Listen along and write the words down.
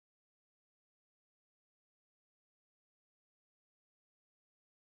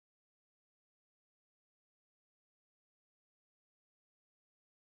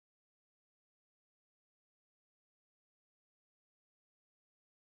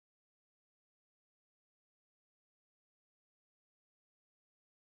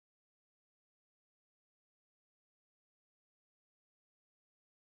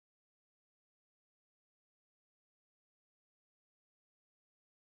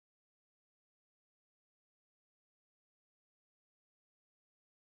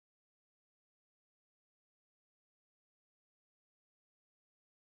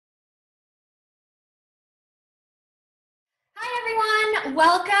Hi everyone,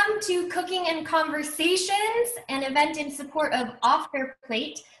 welcome to Cooking and Conversations, an event in support of Off Their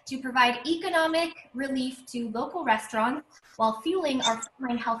Plate to provide economic relief to local restaurants while fueling our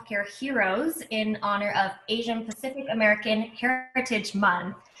frontline healthcare heroes in honor of Asian Pacific American Heritage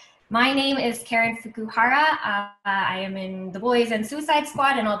Month. My name is Karen Fukuhara. I am in the Boys and Suicide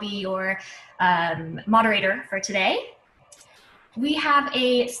Squad, and I'll be your moderator for today. We have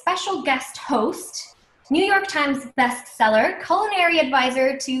a special guest host, New York Times bestseller, culinary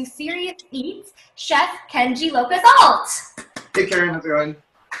advisor to Serious Eats, Chef Kenji Lopez-Alt. Hey Karen, how's it going?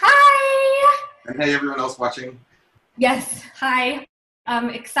 Hi! And hey everyone else watching. Yes, hi. I'm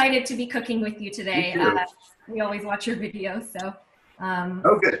excited to be cooking with you today. Me too. We always watch your videos, so.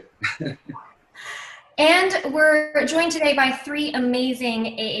 Oh, good. And we're joined today by three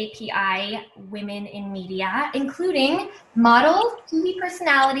amazing AAPI women in media, including model, TV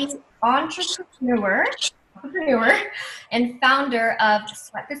personality, entrepreneur, and founder of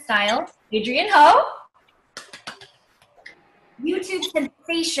Sweat the Style, Adrianne Ho. YouTube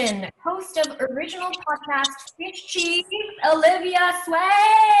sensation, host of original podcast Fish Cheese, Olivia Sui.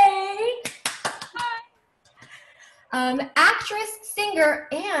 Actress, singer,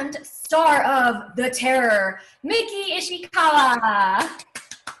 and star of The Terror, Miki Ishikawa.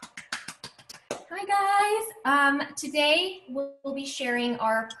 Hi guys. Today we'll be sharing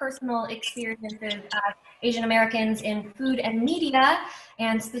our personal experiences as Asian Americans in food and media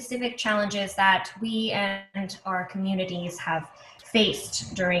and specific challenges that we and our communities have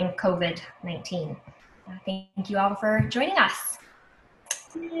faced during COVID-19. Thank you all for joining us.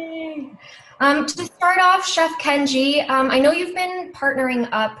 Yay. To start off, Chef Kenji, I know you've been partnering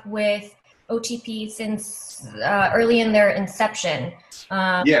up with OTP since early in their inception.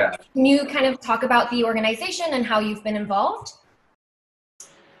 Yeah. Can you kind of talk about the organization and how you've been involved?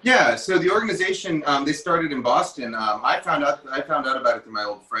 Yeah. So the organization, they started in Boston. I found out about it through my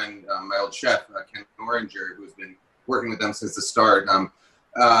old friend, my old chef, Ken Oranger, who has been working with them since the start.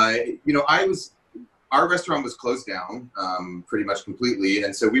 Our restaurant was closed down pretty much completely.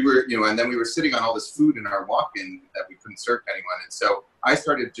 And so we were, and then we were sitting on all this food in our walk-in that we couldn't serve to anyone. And so I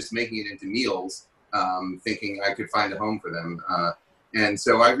started just making it into meals, thinking I could find a home for them. And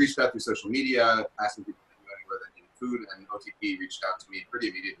so I reached out through social media, asking people if they knew anywhere that needed food, and OTP reached out to me pretty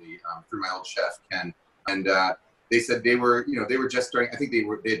immediately through my old chef, Ken. And they said they were just starting, I think they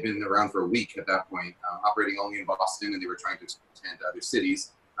had been around for a week at that point, operating only in Boston, and they were trying to expand to other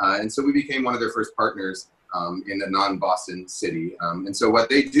cities. And so we became one of their first partners in a non-Boston city. And so what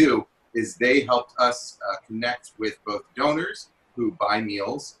they do is they helped us connect with both donors who buy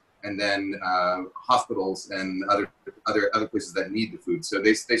meals and then hospitals and other places that need the food. So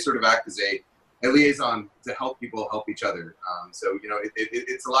they sort of act as a liaison to help people help each other.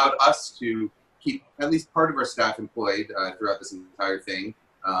 It's allowed us to keep at least part of our staff employed throughout this entire thing.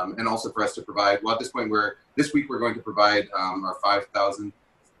 And also for us to provide, well, at this point, this week we're going to provide our 5,000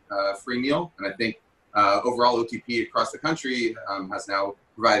 free meal, and I think overall OTP across the country has now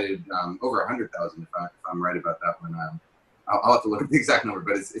provided over 100,000, if I'm right about that one. I'll have to look at the exact number,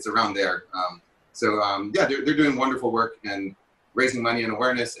 but it's around there. Yeah, they're doing wonderful work and raising money and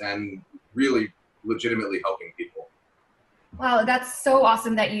awareness and really legitimately helping people. Wow, that's so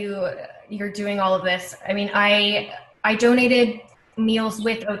awesome that you're doing all of this. I mean, I donated meals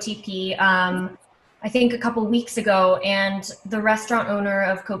with OTP. I think a couple weeks ago, and the restaurant owner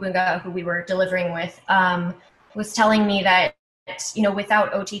of Kobunga, who we were delivering with, was telling me that,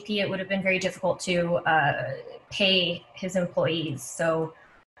 without OTP, it would have been very difficult to pay his employees. So,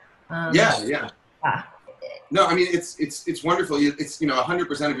 Yeah. No, I mean it's wonderful. It's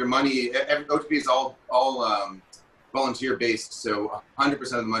 100% of your money. OTP is all volunteer based, so 100% of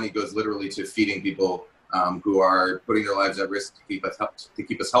the money goes literally to feeding people who are putting their lives at risk to keep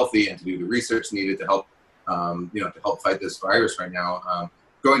us healthy and to do the research needed to help to help fight this virus right now.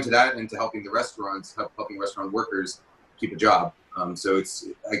 Going to that and to helping the restaurants, helping restaurant workers keep a job. So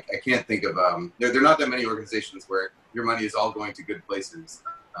I can't think of there are not that many organizations where your money is all going to good places,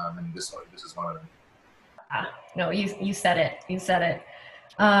 and this is one of them. No, you said it. You said it.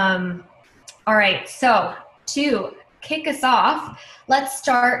 All right, so to kick us off, let's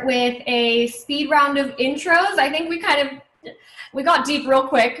start with a speed round of intros. I think we got deep real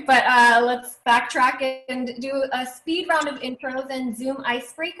quick, but let's backtrack and do a speed round of intros and Zoom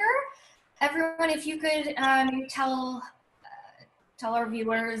icebreaker. Everyone, if you could tell our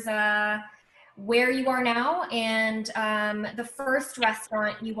viewers where you are now and the first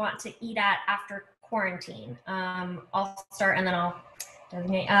restaurant you want to eat at after quarantine. I'll start and then I'll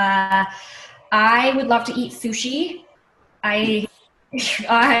designate. I would love to eat sushi. I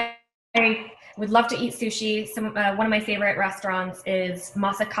would love to eat sushi. One of my favorite restaurants is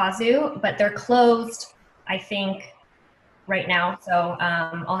Masakazu, but they're closed, I think, right now. So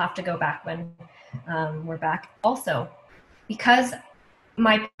I'll have to go back when we're back. Also, because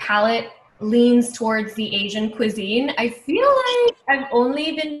my palate leans towards the Asian cuisine, I feel like I've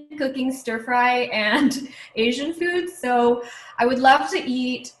only been cooking stir fry and Asian food. So I would love to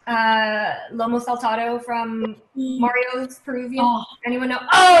eat lomo saltado from Mario's Peruvian. Oh. Anyone know?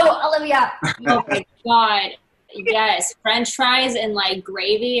 Oh, Olivia. Oh my God. Yes. French fries and like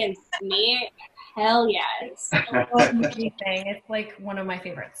gravy and meat. Hell yes. It's like one of my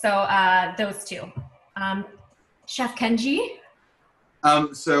favorites. So those two. Chef Kenji.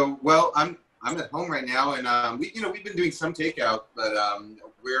 Well, I'm at home right now, and we've been doing some takeout, but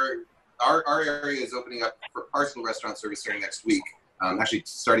our area is opening up for partial restaurant service starting next week. Actually,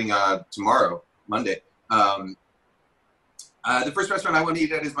 starting tomorrow, Monday. The first restaurant I want to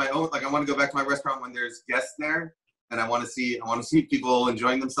eat at is my own. Like, I want to go back to my restaurant when there's guests there, and I want to see people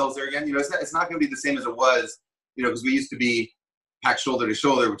enjoying themselves there again. It's not going to be the same as it was, because we used to be packed shoulder to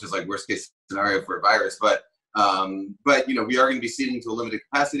shoulder, which is like worst case scenario for a virus, but we are going to be seating to a limited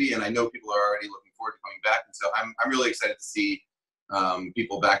capacity, and I know people are already looking forward to coming back. And so I'm really excited to see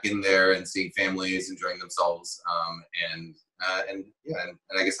people back in there and seeing families enjoying themselves, and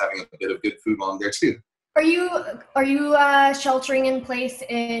I guess having a bit of good food while I'm there too. Are you sheltering in place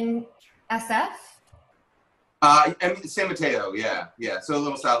in SF? I mean, San Mateo, yeah. So a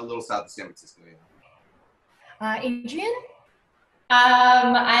little south of San Francisco, yeah. Adrianne?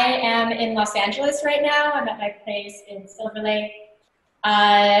 I am in Los Angeles right now. I'm at my place in Silver Lake.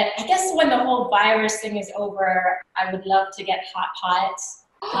 I guess when the whole virus thing is over, I would love to get hot pots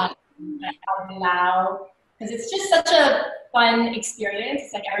out loud, because it's just such a fun experience.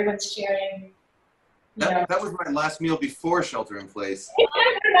 It's like everyone's sharing. That was my last meal before shelter in place.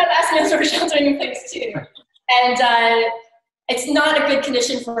 My last meal before sheltering in place too. And it's not a good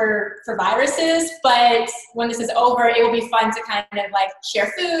condition for viruses, but when this is over, it will be fun to kind of like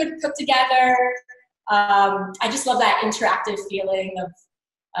share food, cook together. I just love that interactive feeling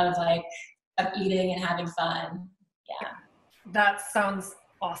of eating and having fun. Yeah. That sounds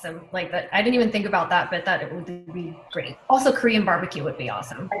awesome. Like that, I didn't even think about that, but that it would be great. Also, Korean barbecue would be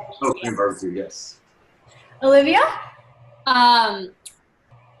awesome. Oh, Korean barbecue, yes. Olivia?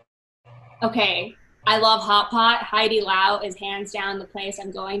 Okay. I love hot pot. Heidi Lau is hands down the place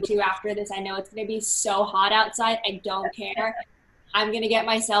I'm going to after this. I know it's going to be so hot outside. I don't care. I'm going to get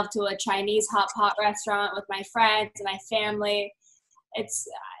myself to a Chinese hot pot restaurant with my friends and my family.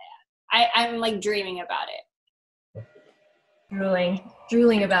 I'm like dreaming about it.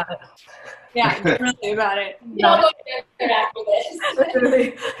 Drooling about it. Yeah, drooling about it. I'll go after this.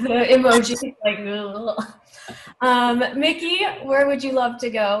 Literally, the emoji, like, Miki, where would you love to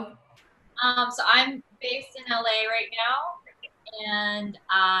go? So I'm based in LA right now, and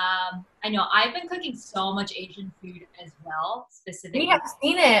I know I've been cooking so much Asian food as well, specifically. We have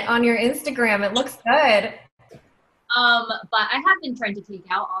seen it on your Instagram. It looks good. But I have been trying to take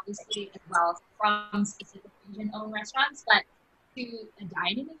out, obviously, as well from specific Asian-owned restaurants. But to a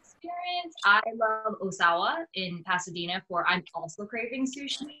dining experience, I love Osawa in Pasadena. I'm also craving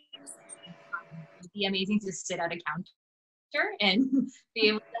sushi. It'd be amazing to sit at a counter and be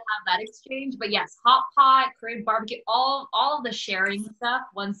able to have that exchange. But yes, hot pot, Korean barbecue, all of the sharing stuff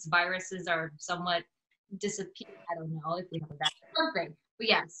once viruses are somewhat disappeared. I don't know if we have that something. But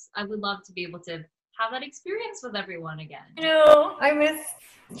yes, I would love to be able to have that experience with everyone again. I miss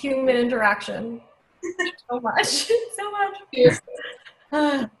human interaction so much. So much.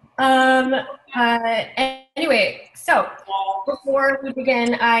 Anyway, so before we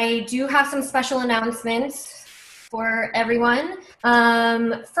begin, I do have some special announcements for everyone.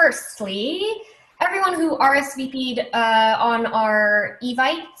 Firstly, everyone who RSVP'd on our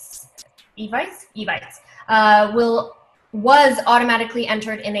Evites was automatically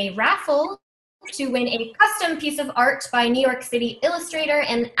entered in a raffle to win a custom piece of art by New York City illustrator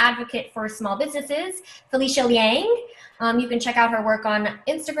and advocate for small businesses, Felicia Liang. You can check out her work on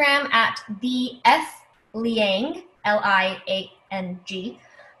Instagram at BFLiang, Liang.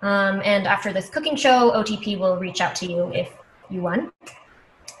 And after this cooking show, OTP will reach out to you if you won.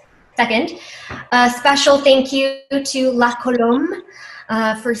 Second, a special thank you to La Colombe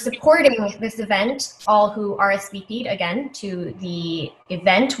for supporting this event. All who RSVP'd again to the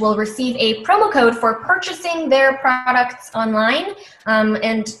event will receive a promo code for purchasing their products online.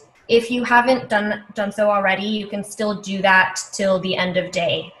 And if you haven't done so already, you can still do that till the end of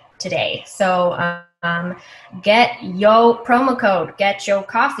day today. So get your promo code, get your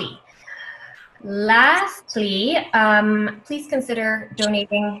coffee. Lastly, please consider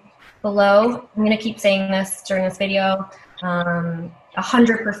donating below. I'm going to keep saying this during this video.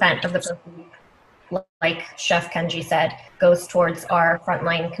 100% of the proceeds, like Chef Kenji said, goes towards our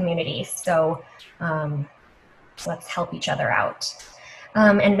frontline communities. So let's help each other out.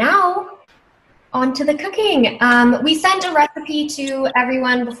 And now on to the cooking. We sent a recipe to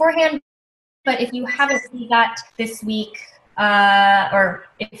everyone beforehand, but if you haven't received that this week, or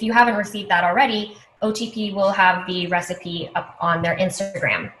if you haven't received that already, OTP will have the recipe up on their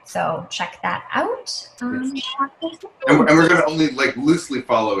Instagram. So check that out. And we're going to only like loosely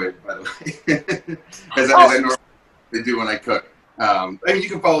follow it, by the way, as I normally do when I cook. I mean, you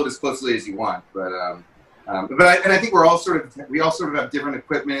can follow it as closely as you want, but I think we all sort of have different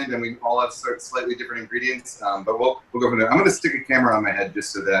equipment, and we all have slightly different ingredients. But we'll go from there. I'm going to stick a camera on my head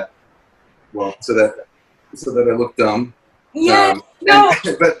just so that I look dumb. Yeah,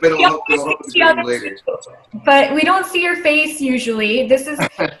 but it'll help later. But we don't see your face usually. This is so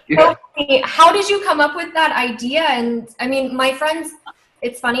funny. How did you come up with that idea? And I mean, my friends,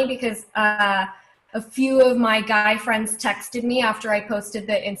 it's funny because a few of my guy friends texted me after I posted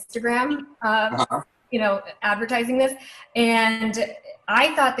the Instagram, you know, advertising this, and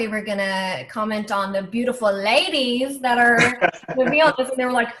I thought they were gonna comment on the beautiful ladies that are with me on this, and they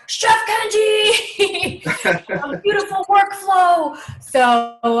were like, Chef Kenji, beautiful workflow.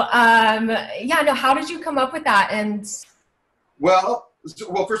 So yeah, no, how did you come up with that? And well, first of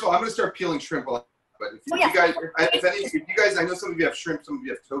all, I'm gonna start peeling shrimp. But if you guys, I know some of you have shrimp, some of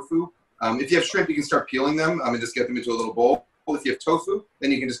you have tofu. If you have shrimp, you can start peeling them and just get them into a little bowl. If you have tofu,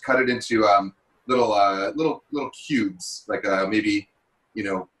 then you can just cut it into little cubes, like maybe, you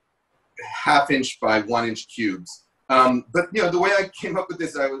know, 1/2 inch by 1 inch cubes. But you know, the way I came up with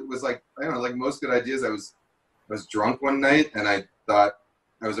this, I was like, I don't know, like most good ideas, I was drunk one night, and I thought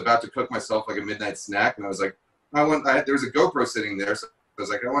I was about to cook myself like a midnight snack, and I was like, there was a GoPro sitting there, so I was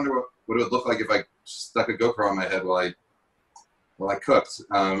like, I wonder what it would look like if I stuck a GoPro on my head while I cooked.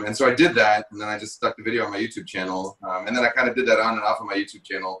 And so I did that, and then I just stuck the video on my YouTube channel, and then I kind of did that on and off of my YouTube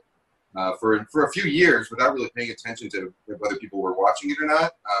channel for a few years without really paying attention to whether people were watching it or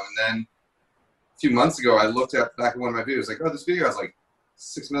not. And then a few months ago, I looked back at one of my videos, like, oh, this video has like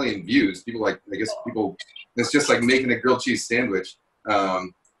 6 million views. People it's just like making a grilled cheese sandwich.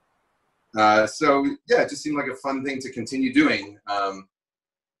 So yeah, it just seemed like a fun thing to continue doing. And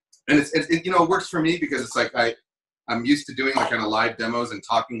it you know, it works for me because it's like I'm used to doing like kind of live demos and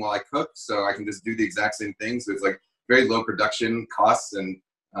talking while I cook, so I can just do the exact same thing. So it's like very low production costs, and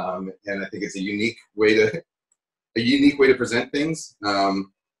I think it's a unique way to present things.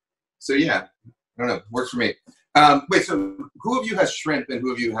 So yeah, I don't know, works for me. Wait, so who of you has shrimp and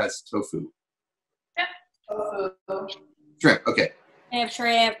who of you has tofu? Shrimp, okay. I have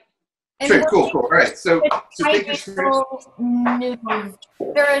shrimp. Shrimp, cool. All right, so take your shrimp. Noodles.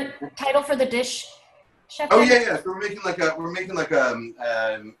 Is there a title for the dish, Chef? Oh yeah. So we're making like a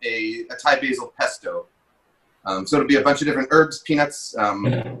Thai basil pesto. So it'll be a bunch of different herbs, peanuts.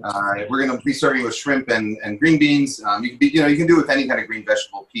 We're gonna be serving with shrimp and green beans. You can do it with any kind of green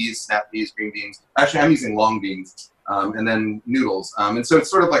vegetable, peas, snap peas, green beans. Actually, I'm using long beans, and then noodles. And so it's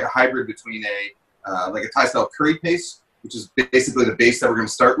sort of like a hybrid between like a Thai style curry paste, which is basically the base that we're gonna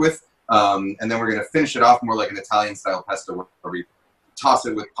start with, and then we're gonna finish it off more like an Italian style pesto, where we toss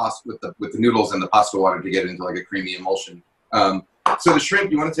it with the noodles and the pasta water to get it into like a creamy emulsion. So the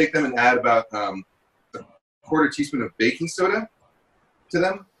shrimp, you want to take them and add about 1/4 teaspoon of baking soda to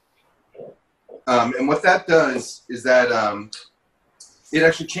them. And what that does is that it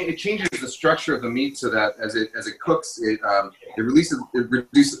actually changes the structure of the meat so that as it cooks, it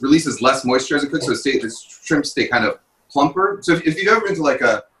releases less moisture as it cooks, so the shrimp stay kind of plumper. So if you've ever been to like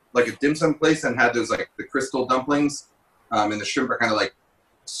a dim sum place and had those like the crystal dumplings, and the shrimp are kind of like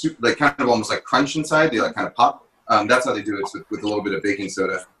kind of almost like crunch inside, they like kind of pop. That's how they do it with a little bit of baking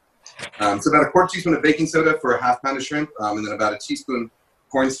soda. So about 1/4 teaspoon of baking soda for a 1/2 pound of shrimp, and then about a teaspoon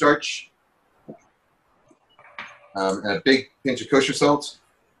cornstarch, and a big pinch of kosher salt.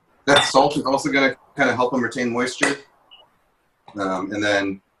 That salt is also going to kind of help them retain moisture. And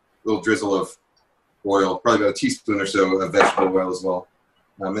then a little drizzle of oil, probably about a teaspoon or so of vegetable oil as well.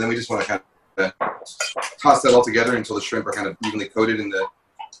 And then we just want to kind of toss that all together until the shrimp are kind of evenly coated in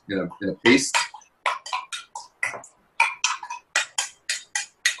a paste.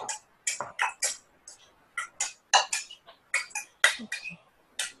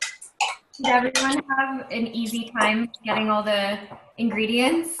 Did everyone have an easy time getting all the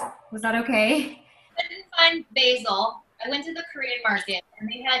ingredients? Was that okay? I didn't find basil. I went to the Korean market and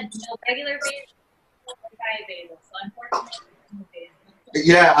they had no regular basil, no Thai basil. So unfortunately, no basil.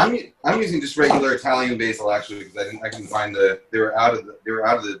 Yeah, I'm using just regular Italian basil actually because I couldn't find they were out of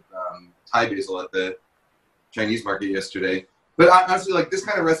the Thai basil at the Chinese market yesterday. But honestly, like this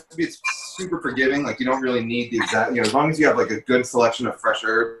kind of recipe, it's super forgiving. Like you don't really need the exact, as long as you have like a good selection of fresh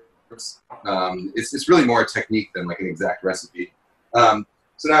herbs, it's really more a technique than like an exact recipe. So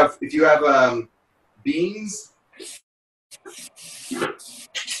now if you have beans, if you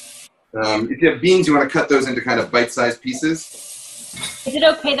have beans, you want to cut those into kind of bite-sized pieces. Is it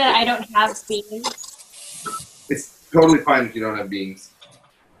okay that I don't have beans? It's totally fine if you don't have beans.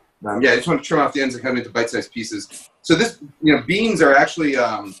 Yeah, I just want to trim off the ends and cut them into bite-sized pieces. So this, beans are actually,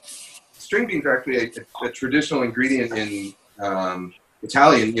 string beans are actually a traditional ingredient in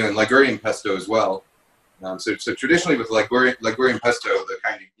Italian, in Ligurian pesto as well. So traditionally with Ligurian pesto, the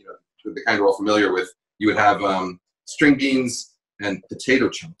kind we're all familiar with, you would have string beans and potato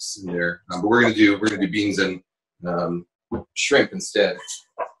chunks in there. But we're gonna do beans and shrimp instead.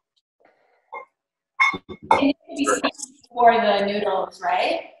 And it will be for the noodles,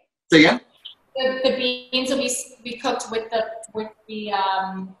 right? Say again? The beans will be cooked with the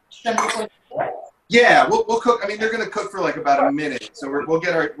shrimp before the noodles? Yeah, we'll cook. I mean, they're gonna cook for like about a minute. So we'll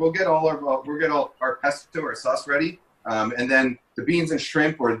get all our pesto, our sauce ready, and then the beans and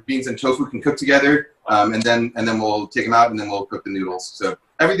shrimp or beans and tofu can cook together, and then we'll take them out and then we'll cook the noodles. So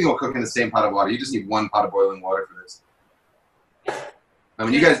everything will cook in the same pot of water. You just need one pot of boiling water for this. I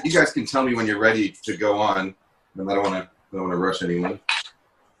mean, you guys can tell me when you're ready to go on. And I don't want to rush anyone.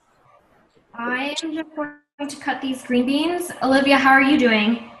 I'm just going to cut these green beans. Olivia, how are you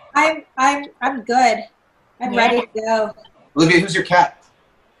doing? I'm good. I'm ready to go. Olivia, who's your cat?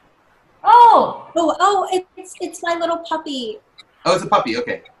 Oh, it's my little puppy. Oh, it's a puppy.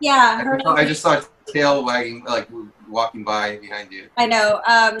 Okay. Yeah. I just saw its tail wagging, like walking by behind you. I know.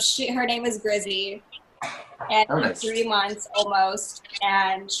 Her name is Grizzy, and nice. she's 3 months almost,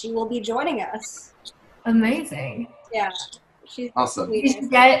 and she will be joining us. Amazing. Yeah. She's awesome. Did you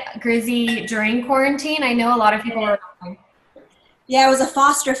get Grizzy during quarantine? I know a lot of people were. Yeah, it was a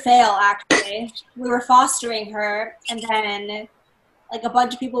foster fail, actually. We were fostering her, and then like a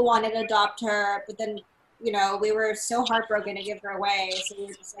bunch of people wanted to adopt her, but then, we were so heartbroken to give her away, so we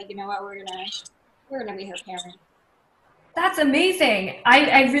were just like, you know what, we're gonna be her parent. That's amazing.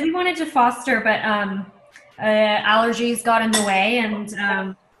 I really wanted to foster, but allergies got in the way,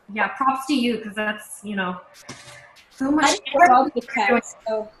 and yeah, props to you because that's so much.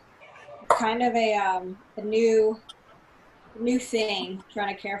 So kind of a new thing,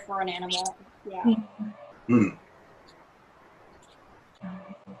 trying to care for an animal. Yeah. Mm.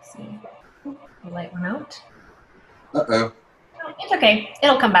 Let's see. You light one out. Uh-oh. It's okay.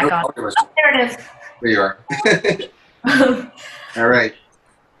 It'll come back on. Oh, there it is. There you are. All right.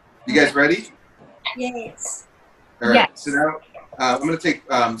 You guys ready? Yes. All right. Yes. So now I'm going to take,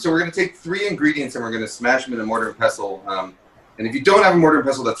 we're going to take 3 ingredients and we're going to smash them in a mortar and pestle. And if you don't have a mortar and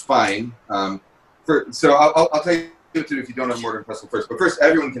pestle, that's fine. So I'll tell you what to do if you don't have a mortar and pestle first. But first,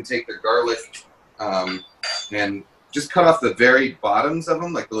 everyone can take their garlic and just cut off the very bottoms of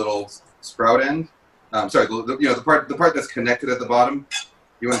them, like the little sprout end. Sorry, the part that's connected at the bottom.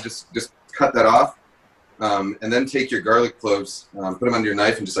 You want to just cut that off, and then take your garlic cloves, put them under your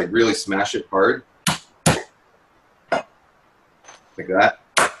knife, and just like really smash it hard, like that.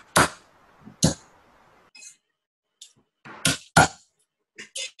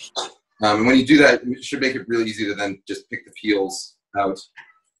 And when you do that, it should make it really easy to then just pick the peels out.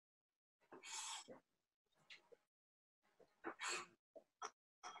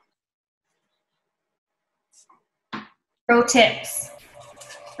 Pro tips.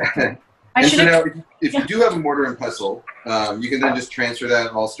 And so now, if you do have a mortar and pestle, you can then just transfer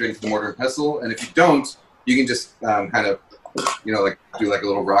that all straight into the mortar and pestle. And if you don't, you can just kind of, like do like a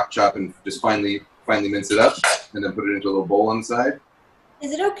little rock chop and just finely mince it up, and then put it into a little bowl on the side.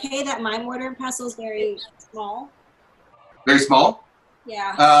 Is it okay that my mortar and pestle is very small? Very small?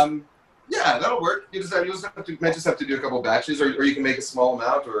 Yeah. Yeah, that'll work. You might just have to do a couple batches, or you can make a small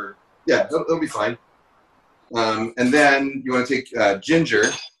amount, or yeah, that'll be fine. And then you want to take ginger.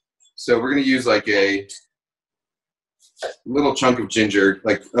 So we're going to use like a little chunk of ginger,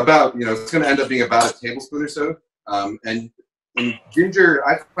 like about, it's going to end up being about a tablespoon or so. And ginger,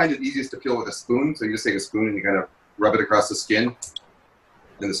 I find it easiest to peel with a spoon. So you just take a spoon and you kind of rub it across the skin,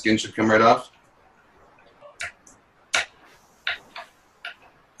 and the skin should come right off.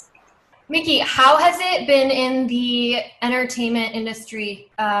 Miki, how has it been in the entertainment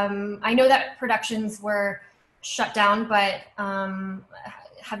industry? I know that productions were shut down, but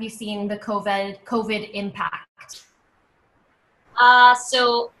have you seen the COVID impact?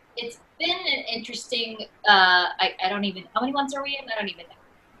 So it's been an interesting, I don't even, how many months are we in? I don't even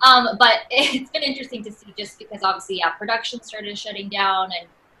know. But it's been interesting to see just because obviously, yeah, production started shutting down and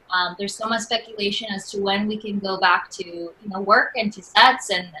there's so much speculation as to when we can go back to, you know, work and to sets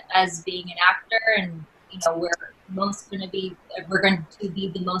and as being an actor and, you know, we're going to be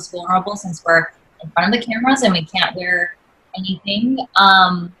the most vulnerable since we're in front of the cameras and we can't wear anything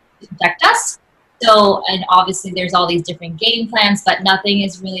to protect us. So, and obviously there's all these different game plans, but nothing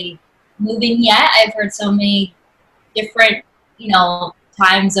is really moving yet. I've heard so many different, you know,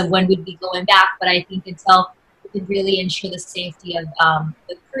 times of when we'd be going back, but I think until we can really ensure the safety of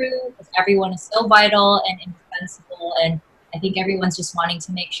the crew, because everyone is so vital and indispensable, and I think everyone's just wanting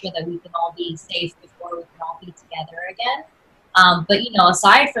to make sure that we can all be safe before we can all be together again. But, you know,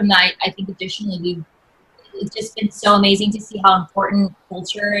 aside from that, I think additionally it's just been so amazing to see how important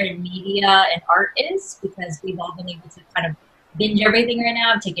culture and media and art is, because we've all been able to kind of binge everything right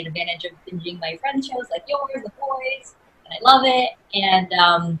now. I'm taking advantage of binging my friend shows like yours, The Boys, and I love it.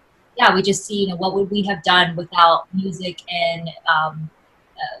 And yeah, we just see, you know, what would we have done without music and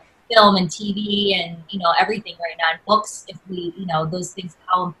film and TV and, you know, everything right now, and books, if we, you know, those things,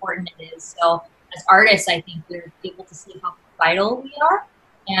 how important it is. So as artists, I think we're able to see how vital we are.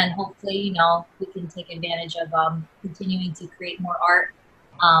 And hopefully, you know, we can take advantage of continuing to create more art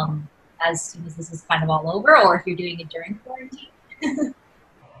as soon as this is kind of all over, or if you're doing it during quarantine.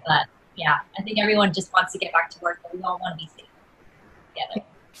 But yeah, I think everyone just wants to get back to work, but we all want to be safe together.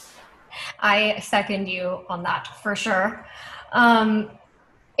 I second you on that for sure.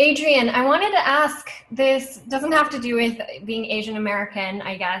 Adrianne, I wanted to ask, this doesn't have to do with being Asian American,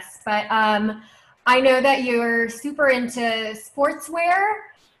 I guess, but I know that you're super into sportswear.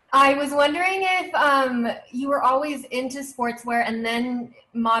 I was wondering if you were always into sportswear and then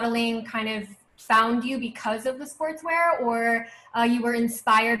modeling kind of found you because of the sportswear, or you were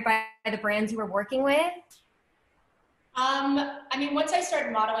inspired by the brands you were working with? I mean, once I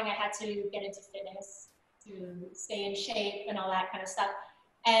started modeling, I had to get into fitness to stay in shape and all that kind of stuff.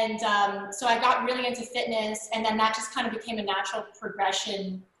 And so I got really into fitness, and then that just kind of became a natural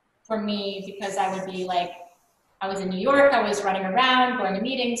progression for me, because I would be like, I was in New York, I was running around, going to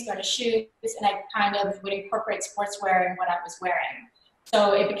meetings, going to shoots, and I kind of would incorporate sportswear in what I was wearing.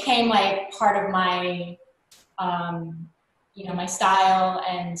 So it became like part of my, you know, my style,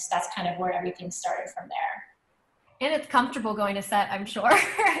 and that's kind of where everything started from there. And it's comfortable going to set, I'm sure.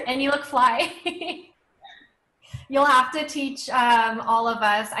 And you look fly. You'll have to teach all of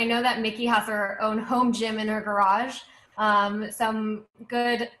us. I know that Miki has her own home gym in her garage. Some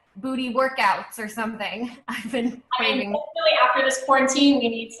good booty workouts or something. I've been craving. I mean, hopefully after this quarantine, we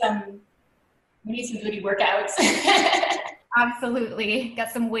need some booty workouts. Absolutely,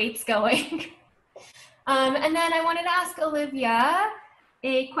 get some weights going. And then I wanted to ask Olivia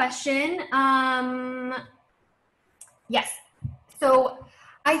a question. Yes, so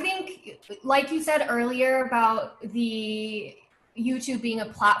I think, like you said earlier about the YouTube being a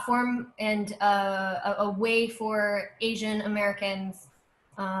platform and a way for Asian Americans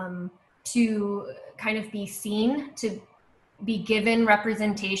to kind of be seen, to be given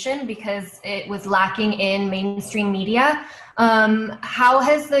representation, because it was lacking in mainstream media. How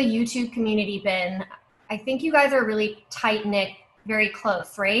has the YouTube community been? I think you guys are really tight-knit, very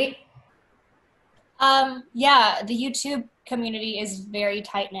close, right? Yeah, the YouTube community is very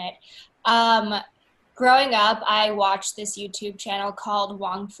tight-knit. Growing up, I watched this YouTube channel called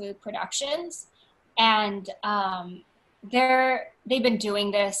Wong Fu Productions, and they've been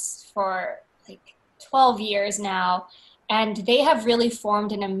doing this for like 12 years now, and they have really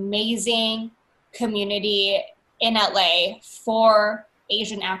formed an amazing community in LA for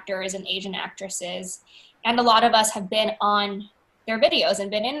Asian actors and Asian actresses, and a lot of us have been on their videos and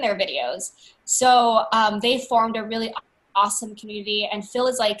been in their videos. So they formed a really awesome community, and Phil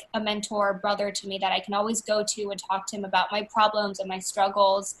is like a mentor brother to me that I can always go to and talk to him about my problems and my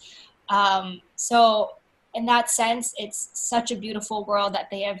struggles. So in that sense, it's such a beautiful world that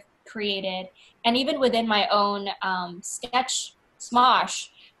they have created. And even within my own sketch Smosh,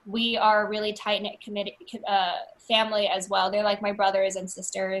 we are a really tight-knit family as well. They're like my brothers and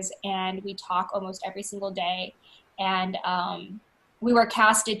sisters, and we talk almost every single day. And we were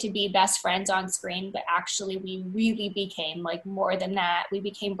casted to be best friends on screen, but actually we really became like more than that. We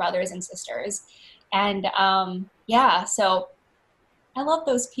became brothers and sisters. And yeah, so I love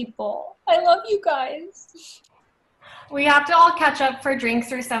those people. I love you guys. We have to all catch up for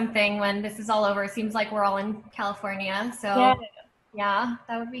drinks or something when this is all over. It seems like we're all in California, so yeah,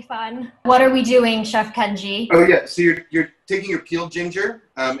 that would be fun. What are we doing, Chef Kenji? Oh yeah, so you're taking your peeled ginger,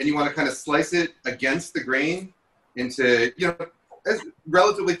 and you want to kind of slice it against the grain into, you know, it's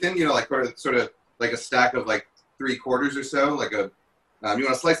relatively thin, you know, like sort of like a stack of like 3/4 or so, like a, you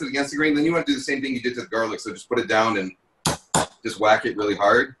want to slice it against the grain, then you want to do the same thing you did to the garlic, so just put it down and just whack it really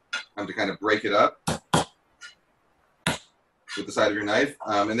hard to kind of break it up with the side of your knife,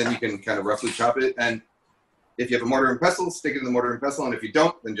 and then you can kind of roughly chop it, and if you have a mortar and pestle, stick it in the mortar and pestle, and if you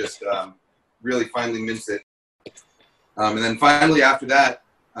don't, then just really finely mince it. And then finally after that,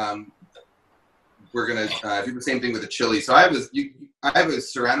 we're gonna do the same thing with the chili. So I have a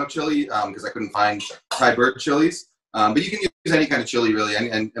Serrano chili because I couldn't find Thai bird chilies, but you can use any kind of chili really,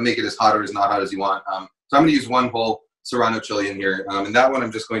 and make it as hot or as not hot as you want. So I'm gonna use one whole Serrano chili in here, and that one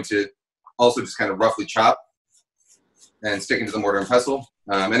I'm just going to also just kind of roughly chop and stick into the mortar and pestle.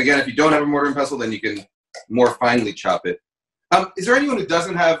 And again, if you don't have a mortar and pestle, then you can more finely chop it. Is there anyone who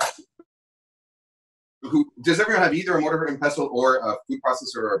doesn't have? Does everyone have either a mortar and pestle or a food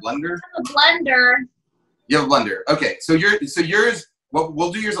processor or a blender? A blender. You have a blender. Okay, so yours. Well,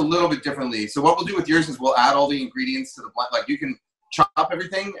 we'll do yours a little bit differently. So what we'll do with yours is we'll add all the ingredients to the blend. Like you can chop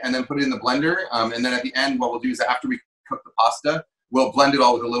everything and then put it in the blender, and then at the end, what we'll do is after we cook the pasta, we'll blend it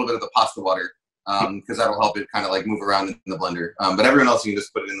all with a little bit of the pasta water, because that'll help it kind of like move around in the blender. But everyone else, you can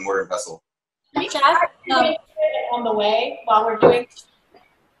just put it in the mortar and pestle. On the way while we're doing.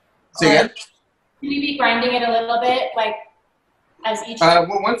 Say again? Can we be grinding it a little bit, like as each?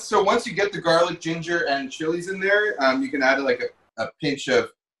 Well, once you get the garlic, ginger, and chilies in there, you can add like a pinch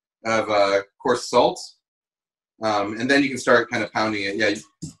of coarse salt, and then you can start kind of pounding it. Yeah,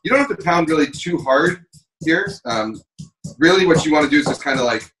 you don't have to pound really too hard here. Really, what you want to do is just kind of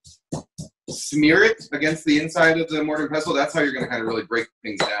like smear it against the inside of the mortar and pestle. That's how you're going to kind of really break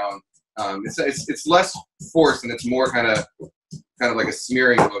things down. It's less force and it's more kind of like a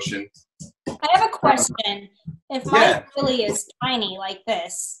smearing motion. I have a question. If my chili is tiny like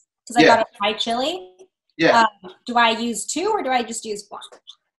this, because I got a Thai chili, do I use 2 or do I just use 1?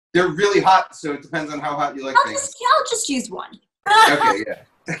 They're really hot, so it depends on how hot you like things. I'll just use 1. Okay, yeah.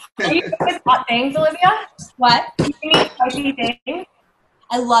 Do you eat hot things, Olivia? What? Do you eat spicy things?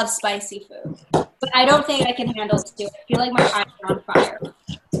 I love spicy food, but I don't think I can handle 2. I feel like my eyes are on fire.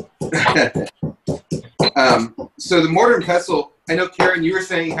 So the mortar and pestle, I know, Karen, you were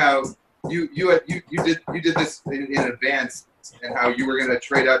saying how you did this in advance and how you were going to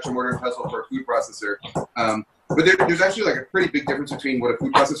trade out your mortar and pestle for a food processor. But there's actually like a pretty big difference between what a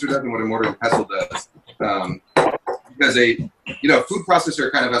food processor does and what a mortar and pestle does. Because a food processor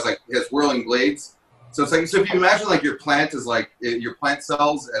kind of has whirling blades. So it's like, so if you imagine like your plant is like your plant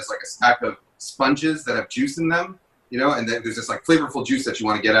cells as like a stack of sponges that have juice in them, and then there's this like flavorful juice that you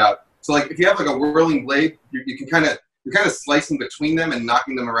want to get out. So like if you have like a whirling blade, you're kind of slicing between them and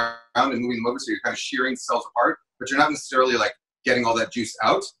knocking them around and moving them over, so you're kind of shearing cells apart, but you're not necessarily like getting all that juice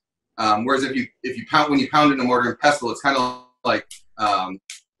out. Whereas when you pound in a mortar and pestle, it's kind of like so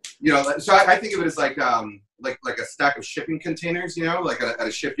I think of it as like a stack of shipping containers, like at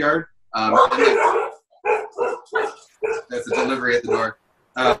a shipyard. That's a delivery at the door.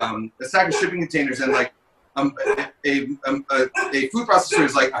 A stack of shipping containers, and like a food processor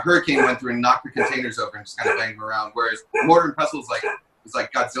is like a hurricane went through and knocked the containers over and just kind of banged them around. Whereas mortar and pestle is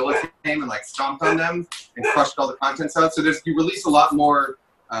like Godzilla came and like stomped on them and crushed all the contents out. So you release a lot more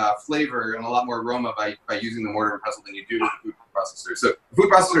flavor and a lot more aroma by using the mortar and pestle than you do with the food processor. So the food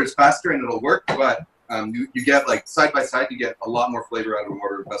processor is faster and it'll work, but you get like side by side, you get a lot more flavor out of a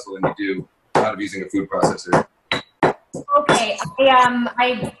mortar and pestle than you do out of using a food processor. Okay,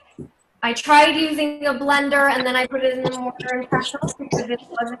 I tried using a blender and then I put it in the mortar and pestle because it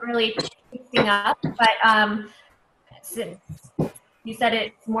wasn't really mixing up. But since you said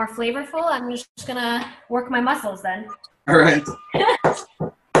it's more flavorful, I'm just gonna work my muscles then. All right.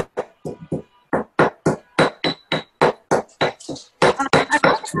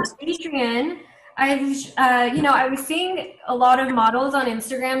 Adrianne, I was seeing a lot of models on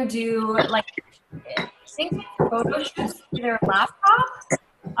Instagram do like photo shoots through their laptop.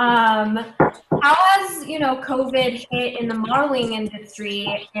 How has COVID hit in the modeling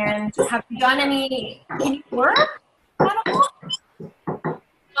industry, and have you done any work at all?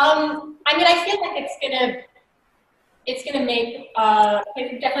 I mean, I feel like it's gonna make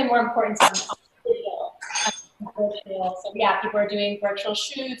definitely more importance on digital. So yeah, people are doing virtual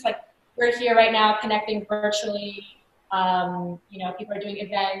shoots. Like we're here right now connecting virtually. People are doing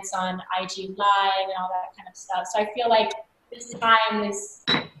events on IG Live and all that kind of stuff. So I feel like this time is,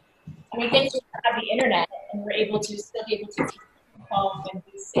 thanks to have the internet, and we're still be able to keep home and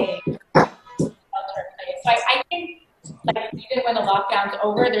be safe. So I think, like, even when the lockdown's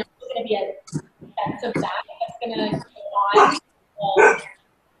over, there's still going to be a sense of that that's going to go on.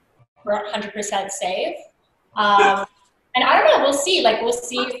 We're 100% safe. And I don't know, we'll see. Like, we'll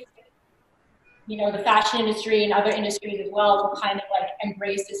see if, you know, the fashion industry and other industries as well will kind of like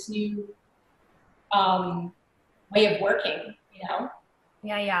embrace this new way of working, you know?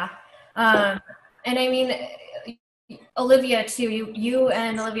 Yeah. And I mean, Olivia too, you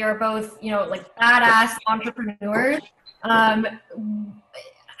and Olivia are both, you know, like badass entrepreneurs.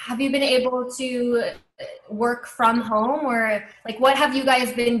 Have you been able to work from home, or like what have you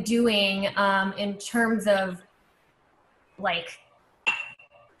guys been doing in terms of like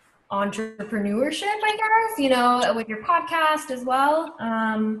entrepreneurship, I guess, you know, with your podcast as well?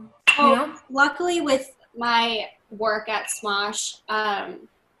 You know? Luckily with my work at Smosh,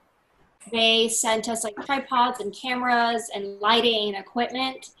 they sent us like tripods and cameras and lighting and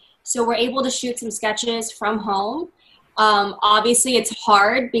equipment. So we're able to shoot some sketches from home. Obviously it's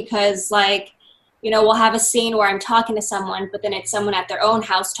hard because like, you know, we'll have a scene where I'm talking to someone, but then it's someone at their own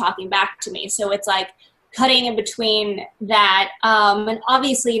house talking back to me. So it's like cutting in between that. And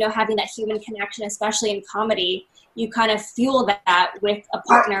obviously, you know, having that human connection, especially in comedy, you kind of fuel that with a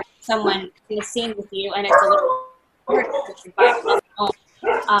partner, someone in the scene with you, and it's a little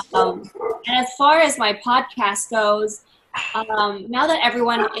and as far as my podcast goes, now that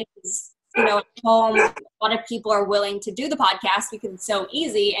everyone is, you know, at home, a lot of people are willing to do the podcast because it's so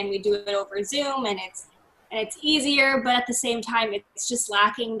easy, and we do it over Zoom, and it's easier, but at the same time, it's just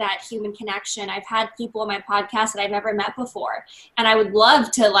lacking that human connection. I've had people on my podcast that I've never met before, and I would love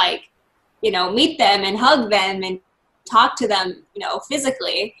to, like, you know, meet them and hug them and talk to them, you know,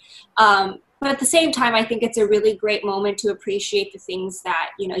 physically. But at the same time, I think it's a really great moment to appreciate the things that,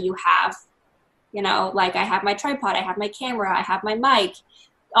 you know, you have. You know, like I have my tripod, I have my camera, I have my mic.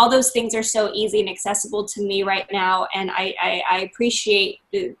 All those things are so easy and accessible to me right now, and I appreciate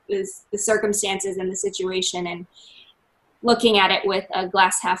the circumstances and the situation and looking at it with a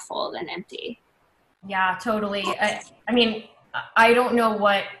glass half full than empty. Yeah, totally. I mean, I don't know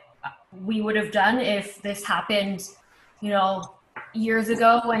what we would have done if this happened, you know, years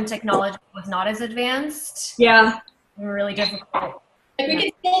ago when technology was not as advanced. Yeah. Really difficult. Like we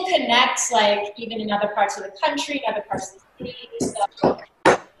can still connect, like even in other parts of the country, other parts of the city. So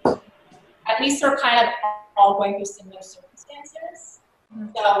at least we're kind of all going through similar circumstances.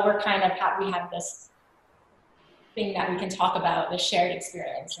 So we're kind of happy we have this thing that we can talk about, the shared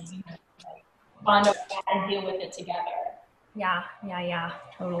experience, and we can like bond over that and deal with it together. Yeah,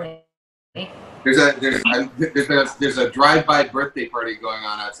 totally. There's a drive-by birthday party going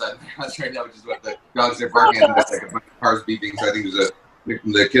on outside the house right now, which is what the dogs are barking at. There's like a bunch of cars beeping. So I think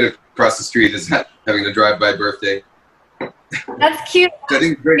the kid across the street is having a drive-by birthday. That's cute. So I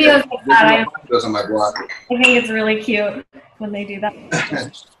think it's great that there's on my block. I think it's really cute when they do that.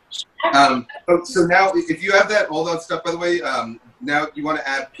 So now, if you have all that stuff, by the way, now you want to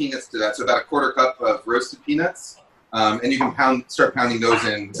add peanuts to that. So about a quarter cup of roasted peanuts. And you can start pounding those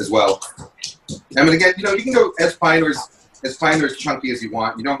in as well. And again, you know, you can go as fine or as chunky as you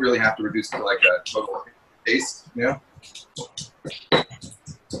want. You don't really have to reduce it to like a total paste, you know?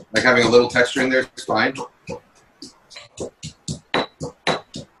 Like having a little texture in there is fine.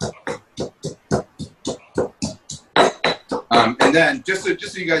 And then, just so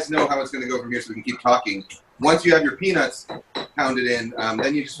you guys know how it's going to go from here so we can keep talking, once you have your peanuts pounded in,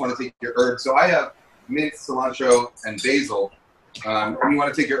 then you just want to take your herbs. So I have mint, cilantro, and basil. And you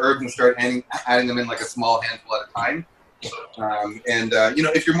want to take your herbs and start adding them in like a small handful at a time. You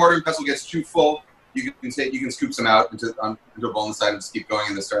know, if your mortar and pestle gets too full, you can scoop some out into a bowl on the side and just keep going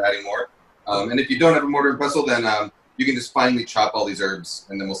and then start adding more. And if you don't have a mortar and pestle, then you can just finely chop all these herbs,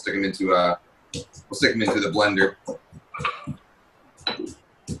 and then we'll stick them into the blender.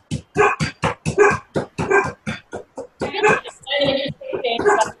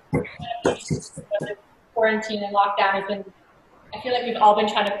 Quarantine and lockdown has been, I feel like we've all been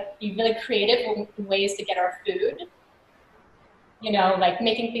trying to be really creative in ways to get our food. You know, like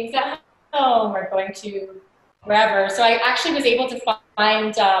making things at home or going to wherever. So I actually was able to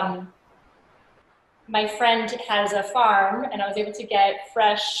find, my friend has a farm, and I was able to get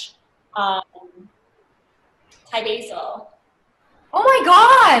fresh Thai basil. Oh my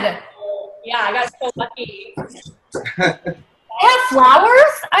God! Yeah, I got so lucky. They have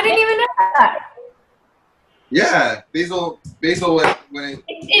flowers? I didn't even know that. Yeah, basil when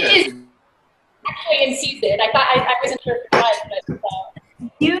it is actually in season. I wasn't sure if it was, but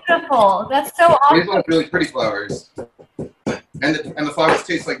beautiful. That's so awesome. Basil has really pretty flowers, and the flowers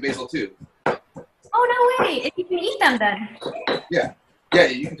taste like basil too. Oh no way! If you can eat them then. Yeah,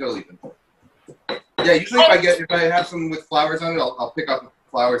 you can totally eat them. Yeah, usually if I have some with flowers on it, I'll pick out the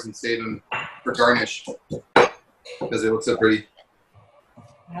flowers and save them for garnish because it looks so pretty.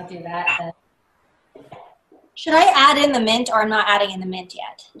 I'll do that then. Should I add in the mint, or I'm not adding in the mint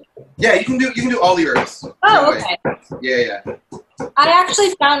yet? Yeah, you can do all the herbs. Oh, okay. Yeah. I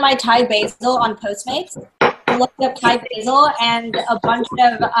actually found my Thai basil on Postmates. I looked up Thai basil, and a bunch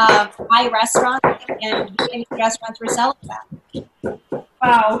of Thai restaurants and Vietnamese restaurants were selling that.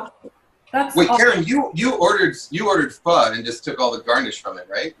 Wow. That's Wait, awesome. Karen, you ordered pho and just took all the garnish from it,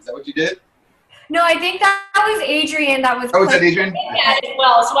 right? Is that what you did? No, I think that was Adrianne that was. Oh, was that Adrianne? Yeah, as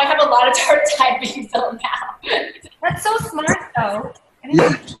well. So I have a lot of tart Thai basil now. That's so smart, though. I didn't Yeah.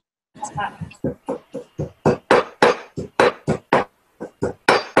 think about that.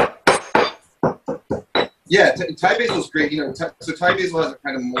 Yeah, Thai basil is great. You know, so Thai basil has a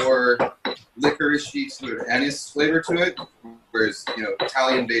kind of more licorice-y sort of anise flavor to it, whereas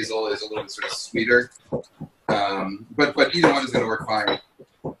Italian basil is a little bit sort of sweeter. But either one is going to work fine,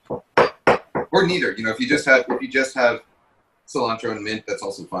 or neither. If you just have cilantro and mint, that's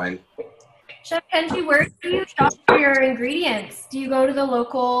also fine. Chef Kenji, where do you shop for your ingredients? Do you go to the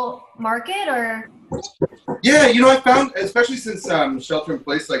local market or? Yeah, I found, especially since shelter in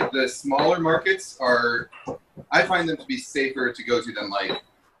place, like the smaller markets I find them to be safer to go to than like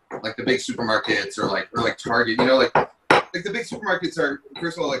the big supermarkets or like Target. Like the big supermarkets are,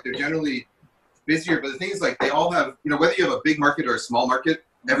 first of all, like they're generally busier, but the thing is, like, they all have, whether you have a big market or a small market,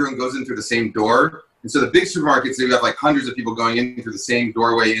 everyone goes in through the same door. And so the big supermarkets, they have like hundreds of people going in through the same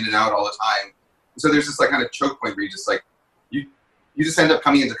doorway, in and out all the time. And so there's this like kind of choke point where you just like, you just end up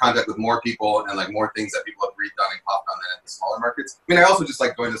coming into contact with more people and like more things that people have breathed on and coughed on than at the smaller markets. I mean, I also just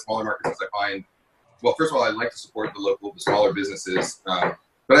like going to smaller markets because I find, well, first of all, I like to support the smaller businesses. But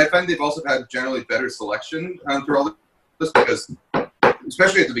I find they've also had generally better selection through all this, because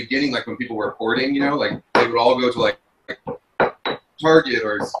especially at the beginning, like when people were hoarding, like they would all go to like Target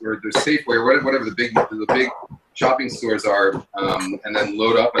or the Safeway or whatever the big shopping stores are, and then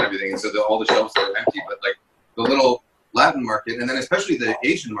load up and everything, and so all the shelves are empty. But like the little Latin market, and then especially the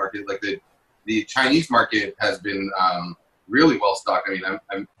Asian market, like the Chinese market has been really well stocked. I mean,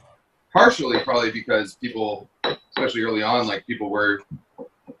 I'm partially probably because people, especially early on, like people were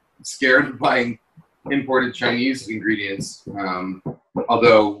scared of buying imported Chinese ingredients.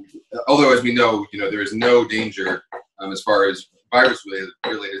 Although as we know, there is no danger as far as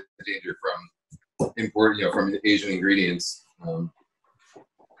virus-related danger from import, from Asian ingredients.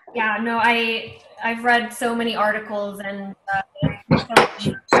 Yeah, no, I've read so many articles and so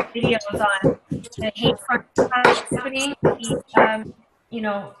many videos on the hate crime happening,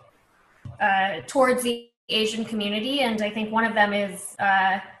 towards the Asian community, and I think one of them is,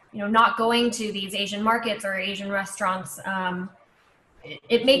 not going to these Asian markets or Asian restaurants.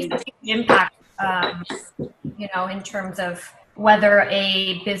 It makes a huge impact, in terms of whether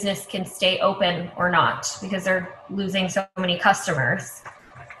a business can stay open or not, because they're losing so many customers.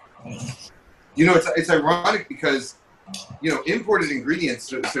 It's ironic because, imported ingredients,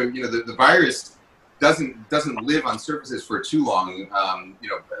 so the virus doesn't live on surfaces for too long.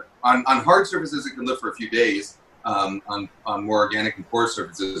 On hard surfaces it can live for a few days. On more organic and porous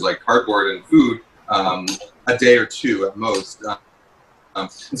surfaces like cardboard and food, a day or two at most.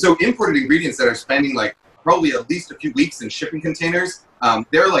 And so imported ingredients that are spending like probably at least a few weeks in shipping containers,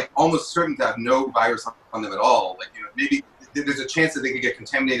 they're like almost certain to have no virus on them at all. Like, maybe there's a chance that they could get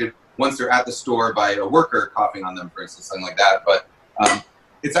contaminated once they're at the store by a worker coughing on them, for instance, something like that. But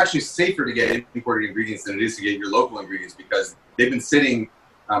it's actually safer to get imported ingredients than it is to get your local ingredients, because they've been sitting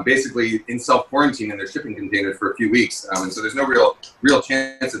basically in self-quarantine in their shipping containers for a few weeks. And so there's no real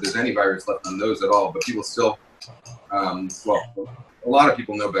chance that there's any virus left on those at all. But people still, a lot of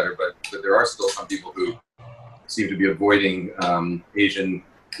people know better, but there are still some people who seem to be avoiding Asian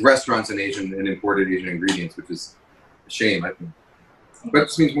restaurants and imported Asian ingredients, which is a shame, I think. But it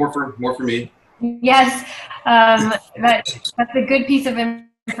just means more for me. Yes, that's a good piece of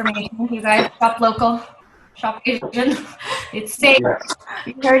information. You guys shop local, shop Asian. It's safe. Yes.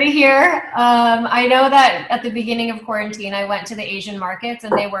 You heard it here. I know that at the beginning of quarantine, I went to the Asian markets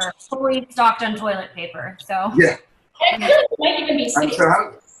and they were fully stocked on toilet paper. So yeah. It might even be safe.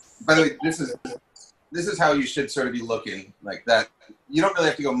 By the way, this is how you should sort of be looking, like that. You don't really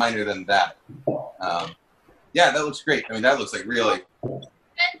have to go minor than that. Yeah, that looks great. I mean, that looks like really.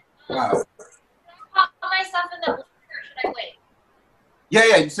 Wow. Should I pop my stuff in the blender or should I wait?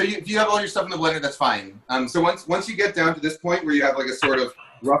 Yeah. So if you have all your stuff in the blender, that's fine. So once you get down to this point where you have like a sort of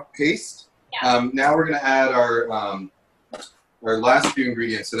rough paste, now we're gonna add our last few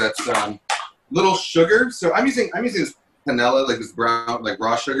ingredients. So that's little sugar. So I'm using this panela, like this brown, like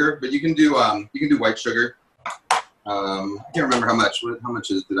raw sugar, but you can do white sugar. I can't remember how much.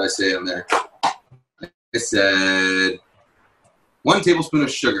 Did I say on there? I said 1 tablespoon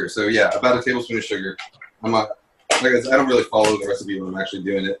of sugar. So yeah, about a tablespoon of sugar. I'm not, like I don't really follow the recipe when I'm actually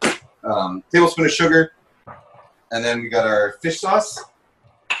doing it. Tablespoon of sugar, and then we got our fish sauce.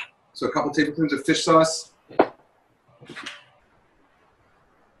 So a couple tablespoons of fish sauce.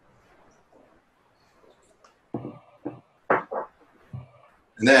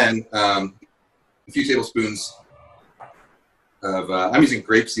 And then a few tablespoons of, I'm using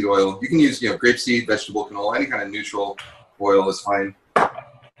grapeseed oil. You can use, grapeseed, vegetable canola, any kind of neutral oil is fine.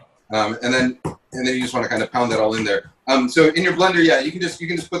 And then you just want to kind of pound that all in there. So in your blender, yeah, you can just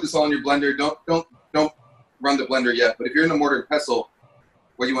put this all in your blender. Don't run the blender yet. But if you're in a mortar and pestle,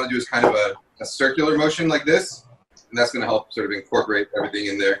 what you want to do is kind of a circular motion like this, and that's going to help sort of incorporate everything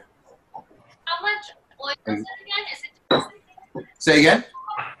in there. How much oil is it again? Is it say again?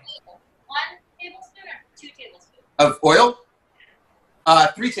 1 tablespoon or 2 tablespoons? Of oil?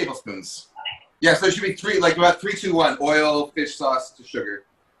 3 tablespoons. Okay. Yeah, so it should be 3, like about 3, 2, 1. Oil, fish sauce to sugar.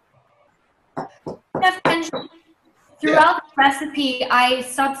 Throughout the recipe, I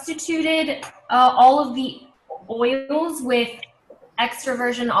substituted all of the oils with extra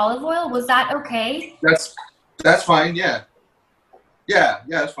virgin olive oil. Was that okay? That's fine. Yeah,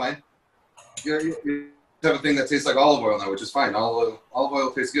 that's fine. You have a thing that tastes like olive oil now, which is fine. Olive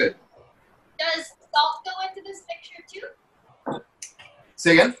oil tastes good. Does salt go into this mixture too?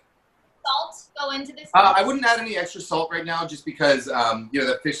 Say again? Salt go into this? I wouldn't add any extra salt right now, just because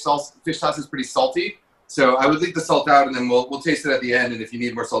the fish sauce is pretty salty. So I would leave the salt out, and then we'll taste it at the end. And if you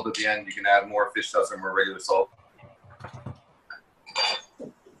need more salt at the end, you can add more fish sauce or more regular salt.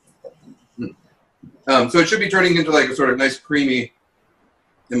 So it should be turning into like a sort of nice creamy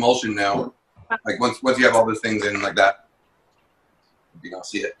emulsion now. Like once you have all those things in like that, you can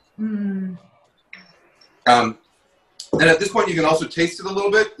see it. And at this point, you can also taste it a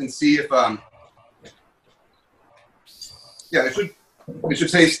little bit and see if it should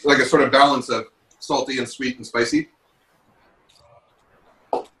taste like a sort of balance of salty and sweet and spicy.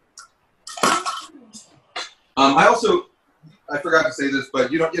 I forgot to say this,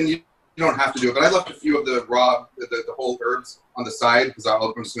 but you don't have to do it. But I left a few of the raw, the whole herbs on the side because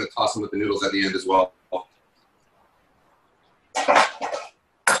I'm just going to toss them with the noodles at the end as well.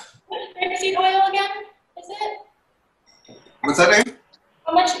 Grapeseed oil again? Is it? What's that name?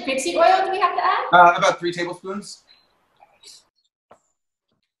 How much grapeseed oil do we have to add? About 3 tablespoons.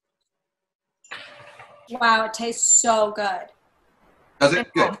 Wow, it tastes so good. Does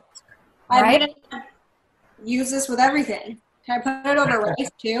it? Good. I'm gonna use this with everything. Can I put it over rice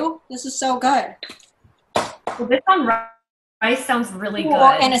too? This is so good. Well, this on rice sounds really good.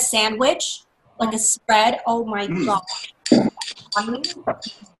 Or in a sandwich, like a spread. Oh my god.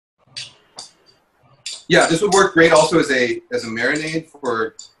 Yeah, this would work great also as a marinade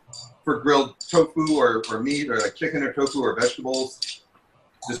for grilled tofu or meat or like chicken or tofu or vegetables.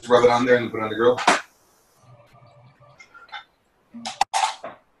 Just rub it on there and put it on the grill.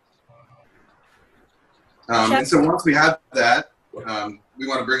 And so once we have that, we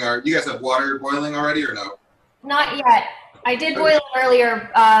want to bring you guys have water boiling already or no? Not yet. I did boil it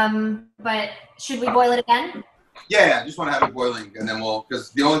earlier, but should we boil it again? Yeah, I just want to have it boiling, and then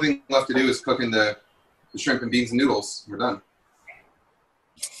because the only thing left to do is cooking the shrimp and beans and noodles. We're done.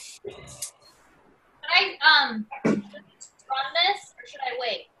 Can I run this, or should I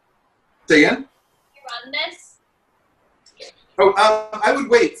wait? Say again? Can you run this? Oh, I would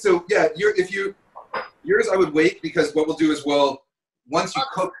wait. So yeah, yours I would wait because what we'll do is once you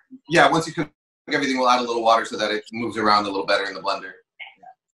cook everything, we'll add a little water so that it moves around a little better in the blender.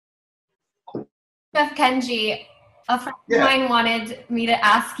 Chef Kenji, a friend of mine wanted me to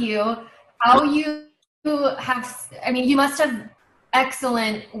ask you how you have, you must have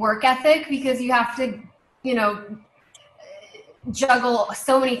excellent work ethic because you have to, juggle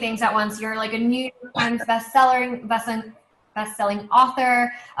so many things at once. You're like a New York Times best-selling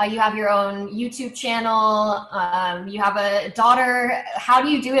author. You have your own YouTube channel. You have a daughter. How do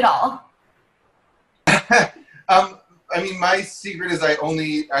you do it all? My secret is I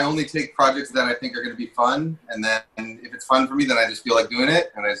only take projects that I think are going to be fun, and then if it's fun for me, then I just feel like doing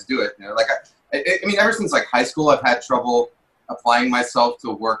it, and I just do it. Ever since like high school, I've had trouble applying myself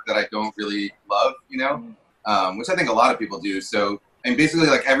to work that I don't really love, which I think a lot of people do. So, basically,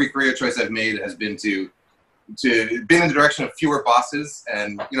 like every career choice I've made has been to been in the direction of fewer bosses,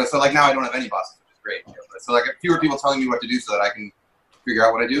 and so like now I don't have any bosses, which is great. So like fewer people telling me what to do so that I can figure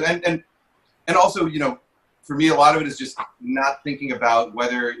out what I do, and also for me a lot of it is just not thinking about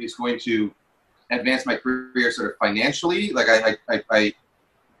whether it's going to advance my career sort of financially. Like I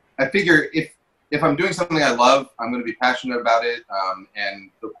figure if I'm doing something I love, I'm going to be passionate about it,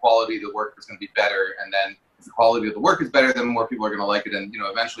 and the quality of the work is going to be better, and then if the quality of the work is better, then more people are going to like it, and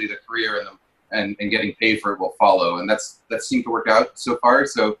eventually the career and getting paid for it will follow. And that seemed to work out so far.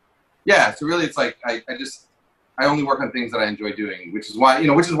 So yeah, so really it's like I only work on things that I enjoy doing, which is why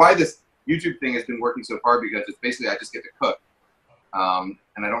this YouTube thing has been working so far, because it's basically I just get to cook.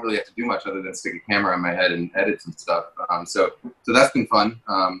 And I don't really have to do much other than stick a camera on my head and edit some stuff. So that's been fun.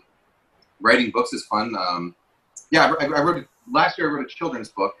 Writing books is fun. Yeah, last year I wrote a children's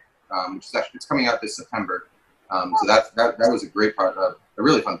book, which is actually, it's coming out this September. So that was a great a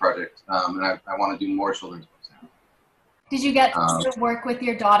really fun project. And I want to do more children's books now. Did you get to work with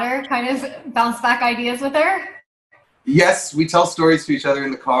your daughter, kind of bounce back ideas with her? Yes, we tell stories to each other in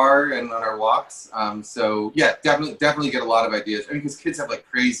the car and on our walks. So yeah, definitely get a lot of ideas. I mean, because kids have like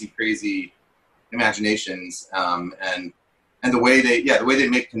crazy imaginations, and the way they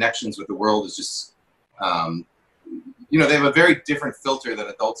make connections with the world is just, you know, they have a very different filter than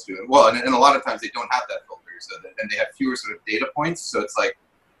adults do. Well, and a lot of times they don't have that filter, and they have fewer sort of data points. So it's like,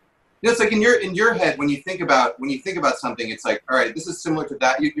 you know, it's like in your head when you think about something, it's like, all right, this is similar to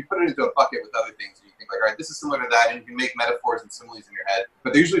that. You put it into a bucket with other things. Like, all right, this is similar to that, and you can make metaphors and similes in your head,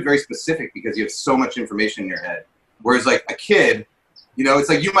 but they're usually very specific because you have so much information in your head. Whereas like a kid, you know, it's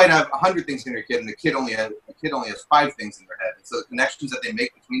like you might have 100 things in your kid, and the kid only has 5 things in their head, and so the connections that they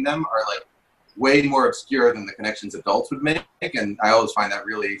make between them are like way more obscure than the connections adults would make, and I always find that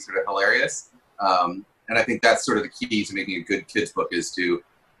really sort of hilarious. And I think that's sort of the key to making a good kids book is to,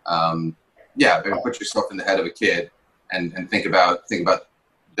 yeah, put yourself in the head of a kid and think about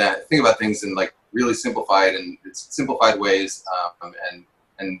things in like really simplified ways,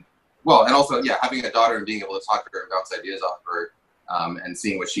 and also, yeah, having a daughter and being able to talk to her and bounce ideas off her, and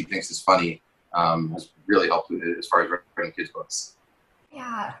seeing what she thinks is funny, has really helped as far as writing kids books.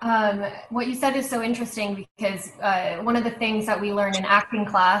 Yeah, what you said is so interesting, because one of the things that we learn in acting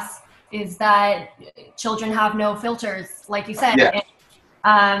class is that children have no filters, like you said. Yeah.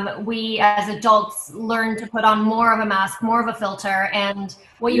 And, we as adults learn to put on more of a mask, more of a filter, and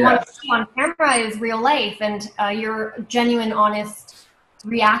what you want to see on camera is real life and your genuine, honest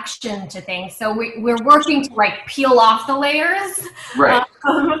reaction to things. So we're working to like peel off the layers. Right.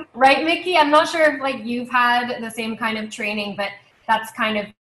 Right, Miki? I'm not sure if like you've had the same kind of training, but that's kind of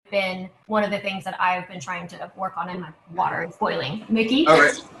been one of the things that I've been trying to work on, and my water is boiling. Miki? All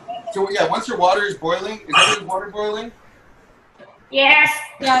right. So yeah, once your water is boiling, is everybody's water boiling? Yes.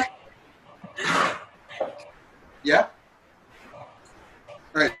 Yeah. Yeah?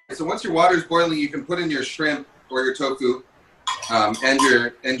 All right, so once your water is boiling, you can put in your shrimp or your tofu,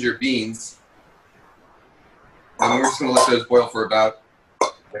 and your beans. And we're just gonna let those boil for about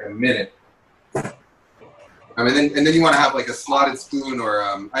like a minute. And then you want to have like a slotted spoon, or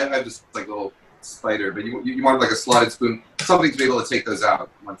I have this like little spider, but you want like a slotted spoon, something to be able to take those out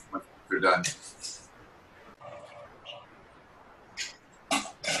once they're done.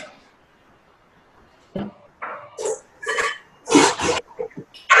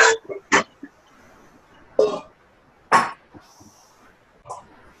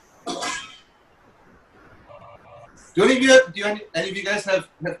 Do any of you guys have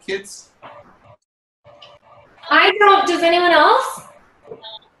kids? I don't. Does anyone else?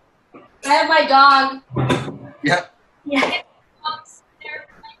 I have my dog. Yeah. Yeah. They're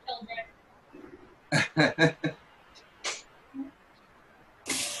my children.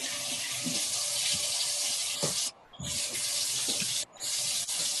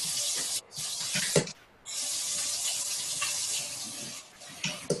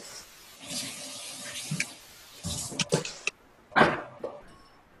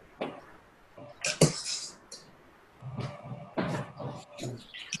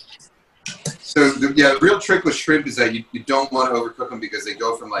 So the real trick with shrimp is that you don't want to overcook them, because they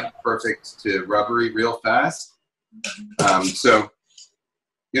go from like perfect to rubbery real fast. So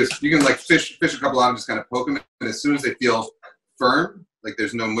yes, you can like fish a couple out and just kind of poke them, and as soon as they feel firm, like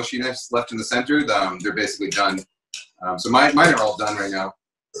there's no mushiness left in the center, they're basically done. So mine are all done right now.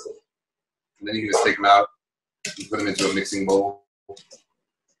 And then you can just take them out and put them into a mixing bowl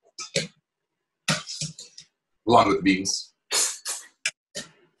along with the beans.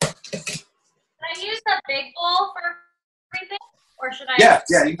 Should I use the big bowl for everything, or should I? Yeah,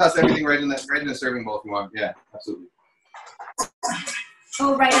 you can toss everything right in the serving bowl if you want. Yeah, absolutely.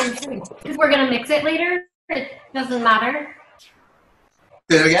 Oh, right. Because we're gonna mix it later. It doesn't matter.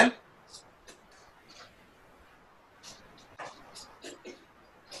 Say it again.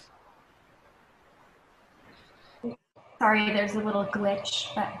 Sorry, there's a little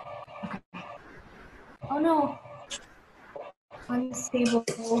glitch, but okay. Oh no. Unstable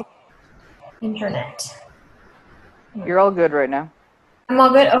internet. You're all good right now. I'm all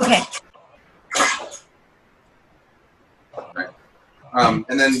good? Okay. Right.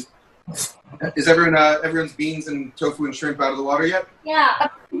 And then Is everyone's beans and tofu and shrimp out of the water yet? Yeah, I'll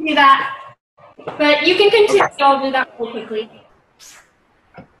do that. But you can continue. I'll do that real quickly.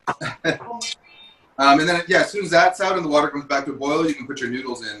 And then, yeah, as soon as that's out and the water comes back to a boil, you can put your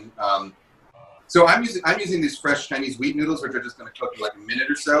noodles in. So I'm using these fresh Chinese wheat noodles, which are just going to cook in like a minute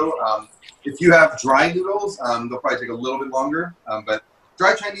or so. If you have dry noodles, they'll probably take a little bit longer. But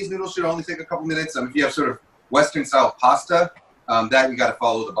dry Chinese noodles should only take a couple minutes. If you have sort of Western-style pasta, that you got to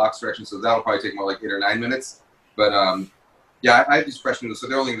follow the box directions, so that'll probably take more like 8 or 9 minutes. But yeah, I have these fresh noodles, so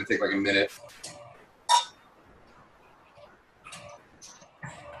they're only going to take like a minute.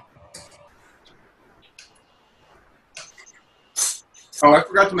 Oh, I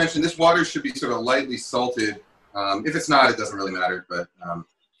forgot to mention, this water should be sort of lightly salted. If it's not, it doesn't really matter. But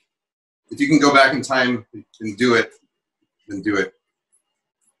if you can go back in time and do it, then do it.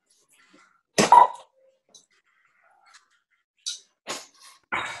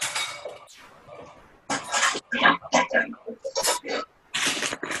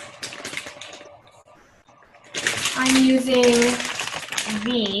 I'm using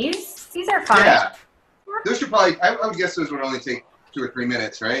these. These are fine. Yeah. Those should probably, I would guess those would only take 2 or 3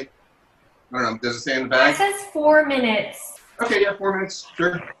 minutes, right? I don't know. Does it say in the bag? It says 4 minutes. Okay, yeah, 4 minutes.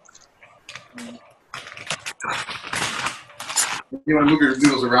 Sure. You want to move your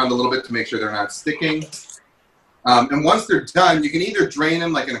noodles around a little bit to make sure they're not sticking. And once they're done, you can either drain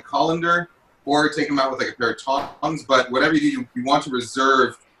them like in a colander or take them out with like a pair of tongs. But whatever you do, you want to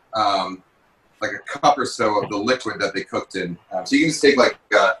reserve like a cup or so of the liquid that they cooked in. So you can just take like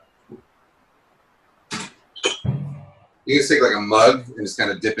a mug and just kind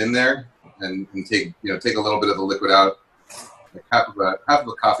of dip in there and take a little bit of the liquid out, like half of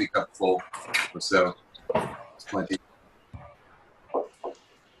a coffee cup full or so. It's plenty.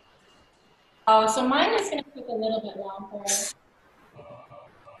 Oh, so mine is going to cook a little bit longer.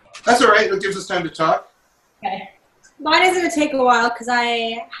 That's all right. It gives us time to talk. Okay. Mine is going to take a while because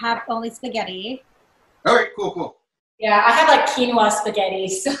I have only spaghetti. All right, cool. Yeah, I have like quinoa spaghetti,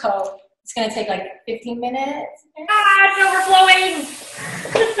 so it's going to take like 15 minutes. It's overflowing!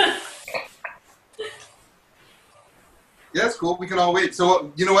 Yeah, that's cool. We can all wait.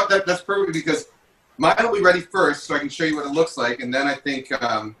 So you know what? That's perfect because mine will be ready first, so I can show you what it looks like, and then I think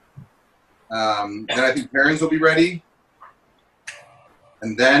Karen's will be ready,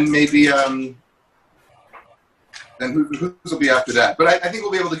 and then maybe then whose will be after that. But I think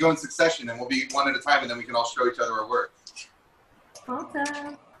we'll be able to go in succession, and we'll be one at a time, and then we can all show each other our work.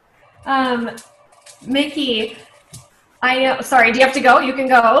 Awesome. Miki, I know. Sorry, do you have to go? You can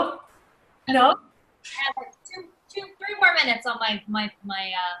go. No. I have like 3 more minutes on my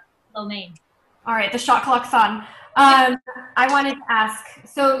lo mein. All right, the shot clock's on. I wanted to ask,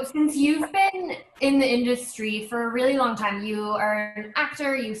 so since you've been in the industry for a really long time, you are an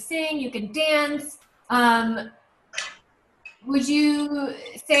actor, you sing, you can dance. Would you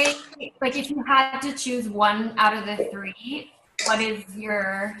say, like, if you had to choose one out of the 3, what is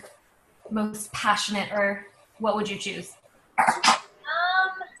your most passionate, or what would you choose?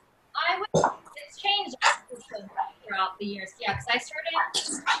 It's changed throughout the years. Yeah, because I started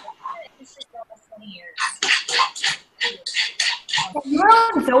almost 20 years. You were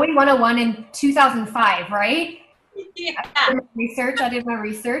on Zoe 101 in 2005, right? Yeah. I did my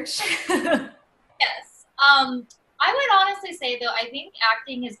research. Yes. I would honestly say, though, I think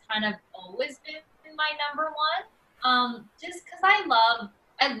acting has kind of always been my number one. Just because I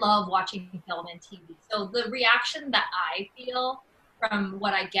love watching film and TV. So the reaction that I feel from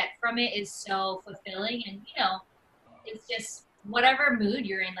what I get from it is so fulfilling, and it's just whatever mood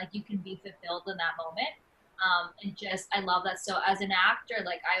you're in, like you can be fulfilled in that moment. And just I love that. So as an actor,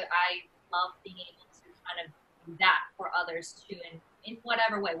 like I love being able to kind of do that for others too, in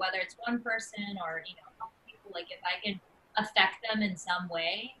whatever way, whether it's one person or people. Like if I can affect them in some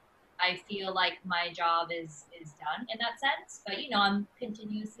way, I feel like my job is done in that sense. But I'm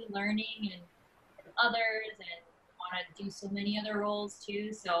continuously learning and others, and want to do so many other roles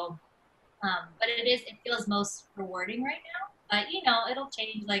too. So, but it feels most rewarding right now. But it'll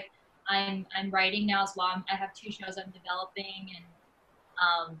change. Like I'm writing now as well. I have 2 shows I'm developing, and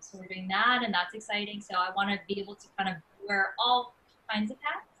so we're doing that, and that's exciting. So I want to be able to kind of wear all kinds of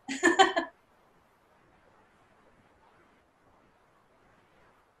hats.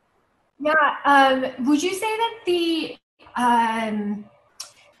 Yeah. Would you say that the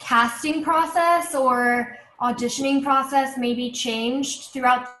casting process or auditioning process maybe changed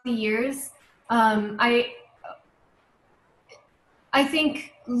throughout the years? I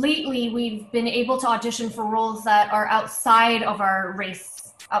think lately we've been able to audition for roles that are outside of our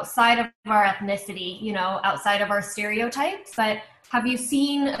race, outside of our ethnicity, outside of our stereotypes. But have you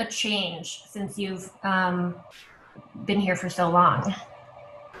seen a change since you've been here for so long?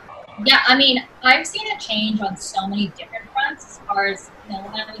 Yeah, I mean, I've seen a change on so many different fronts. As far as, you know,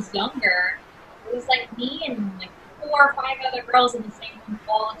 when I was younger, it was like me and like 4 or 5 other girls in the same room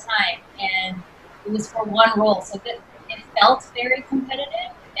all the time, and it was for one role, so it felt very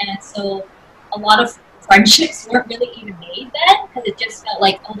competitive, and so a lot of friendships weren't really even made then, because it just felt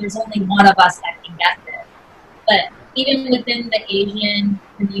like, oh, there's only one of us that can get this. But even within the Asian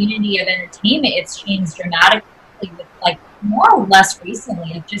community of entertainment, it's changed dramatically with, like, more or less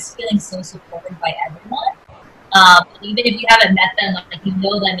recently, of just feeling so supported by everyone. Even if you haven't met them, like, you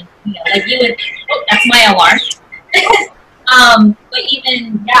know them, and, you know, like, you would, oh, that's my alarm. But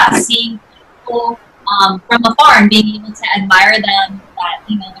even, yeah, seeing people from afar and being able to admire them, that,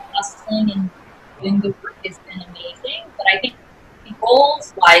 you know, they're hustling and doing the work has been amazing. But I think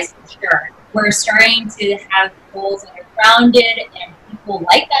goals-wise, for sure, we're starting to have goals that are grounded and people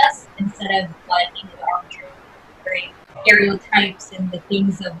like us, instead of like, you know, arbitrary stereotypes and the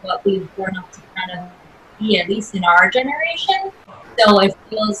things of what we've grown up to kind of be, at least in our generation. So it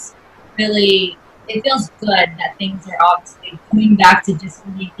feels really, it feels good that things are obviously coming back to just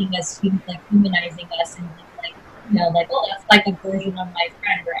making us, like, humanizing us, and like, you know, like, oh, that's like a version of my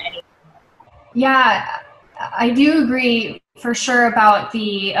friend or anything. Yeah, I do agree for sure about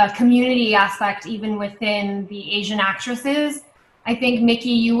the community aspect, even within the Asian actresses. I think,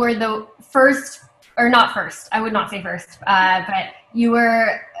 Miki, you were the first, or not first, I would not say first, but you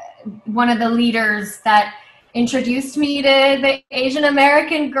were one of the leaders that introduced me to the Asian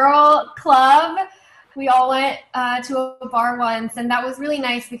American Girl Club. We all went to a bar once, and that was really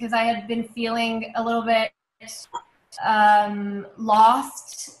nice because I had been feeling a little bit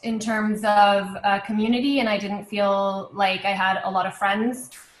lost in terms of community, and I didn't feel like I had a lot of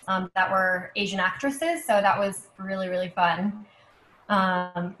friends that were Asian actresses, so that was really, really fun.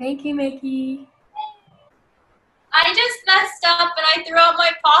 Thank you, Miki. I just messed up and I threw out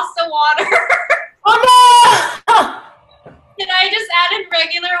my pasta water. Oh no! And I just added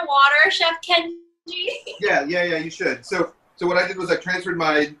regular water, Chef Kenji. Yeah, you should. So what I did was I transferred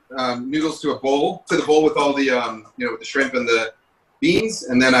my noodles to a bowl, with all the you know, with the shrimp and the beans,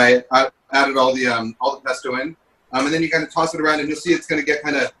 and then I added all the pesto in, and then you kind of toss it around, and you'll see it's going to get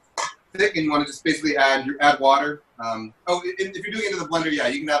kind of thick, and you want to just basically add water. If you're doing it in the blender, yeah,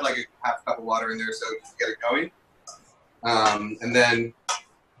 you can add like a half cup of water in there, so just get it going. And then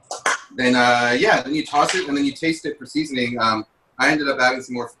you toss it, and then you taste it for seasoning. I ended up adding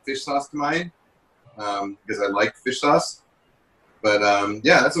some more fish sauce to mine because I like fish sauce. But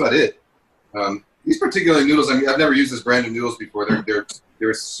yeah, that's about it. These particular noodles, I mean, I've never used this brand of noodles before.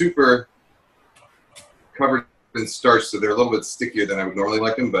 They're super covered in starch, so they're a little bit stickier than I would normally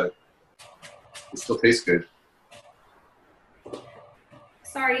like them, but they still taste good.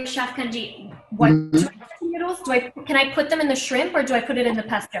 Sorry, Chef Kenji. What do I put the noodles? Can I put them in the shrimp, or do I put it in the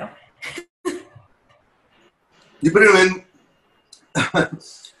pesto? You put them in.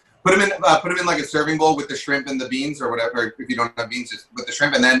 Put them in like a serving bowl with the shrimp and the beans, or whatever. If you don't have beans, just with the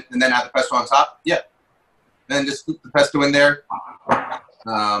shrimp, and then add the pesto on top. Yeah. Then just scoop the pesto in there.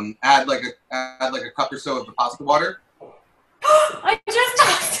 Add like a cup or so of the pasta water. I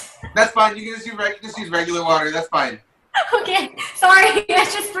just. That's fine. You can just use regular water. That's fine. Okay. Sorry, I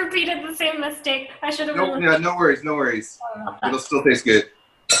just repeated the same mistake. I should have. No worries. It'll still taste good.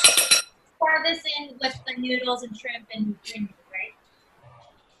 Pour this in with the noodles and shrimp and ginger, right?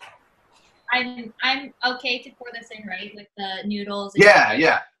 I'm okay to pour this in, right, with the noodles. And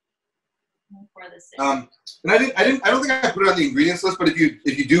yeah. I'll pour this in. And I don't think I put it on the ingredients list, but if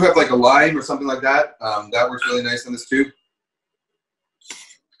you do have like a lime or something like that, that works really nice on this too.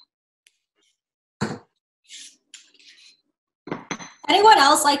 Anyone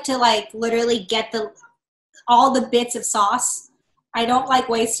else like to literally get all the bits of sauce? I don't like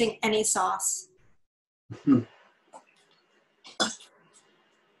wasting any sauce.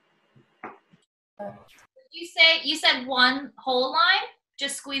 You said one whole lime?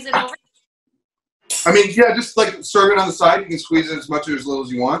 Just squeeze it over? I mean, yeah, just like serve it on the side. You can squeeze it as much or as little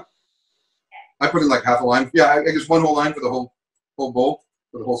as you want. I put in like half a lime. Yeah, I guess one whole lime for the whole bowl,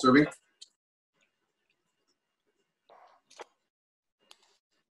 for the whole serving.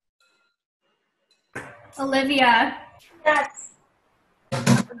 Olivia. Yes.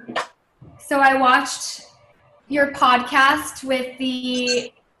 So I watched your podcast with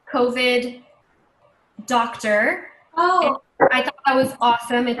the COVID doctor. Oh. I thought that was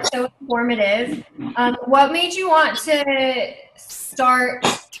awesome. It's so informative. What made you want to start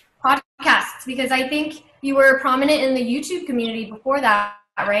podcasts? Because I think you were prominent in the YouTube community before that,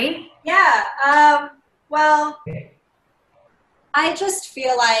 right? Yeah. Well, I just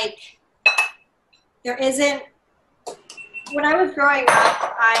feel like there isn't, when I was growing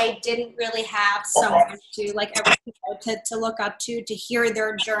up, I didn't really have someone to like to look up to hear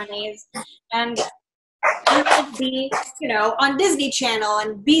their journeys, and be, you know, on Disney Channel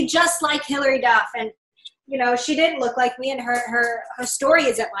and be just like Hilary Duff, and you know, she didn't look like me, and her story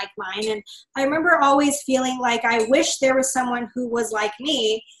isn't like mine. And I remember always feeling like I wish there was someone who was like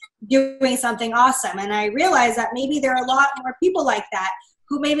me doing something awesome. And I realized that maybe there are a lot more people like that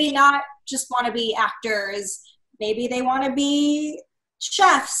who maybe not just want to be actors, maybe they want to be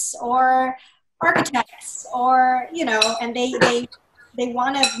chefs or architects, or you know, and they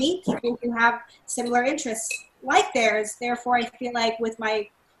want to meet people who have similar interests like theirs. Therefore, I feel like with my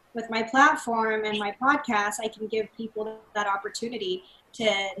platform and my podcast, I can give people that opportunity to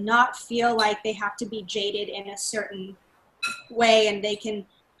not feel like they have to be jaded in a certain way, and they can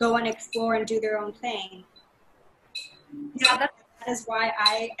go and explore and do their own thing. Yeah, that is why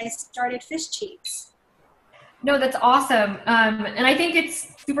I started Fish Cheeks. No, that's awesome. And I think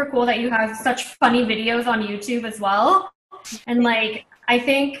it's super cool that you have such funny videos on YouTube as well. And like, I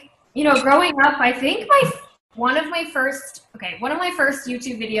think, you know, growing up, I think one of my first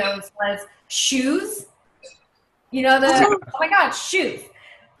YouTube videos was shoes. You know, oh my God, shoes.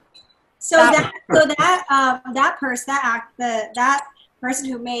 So that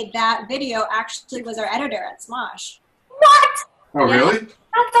person who made that video actually was our editor at Smosh. What? Oh, yeah. Really?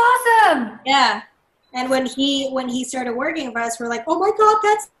 That's awesome. Yeah. And when he started working for us, we're like, oh my God,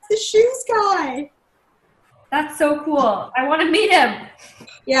 that's the shoes guy. That's so cool. I want to meet him.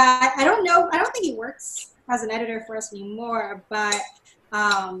 Yeah, I don't know. I don't think he works as an editor for us anymore, but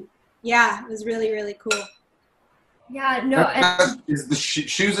yeah, it was really, really cool. Yeah, no. Is the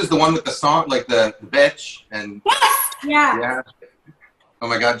shoes is the one with the song, like the bitch and Yes. Yeah. Yeah. Oh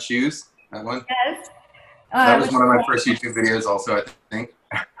my God, shoes. That one. Yes. That was one of my first YouTube videos, also. I think.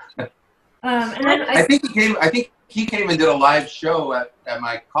 And then I think he came and did a live show at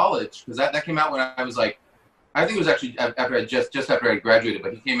my college, because that came out when I was like, I think it was actually after I just after I graduated,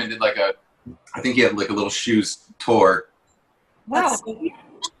 but he came and did like I think he had like a little shoes tour. Wow. That's so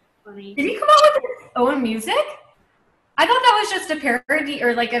funny. Did he come out with his own music? I thought that was just a parody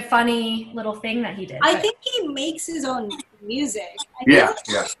or like a funny little thing that he did. I think he makes his own music. Yeah.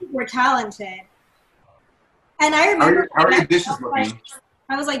 We're talented. And I remember How are your dishes looking?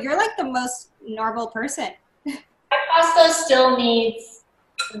 I was like, you're like the most normal person. My pasta still needs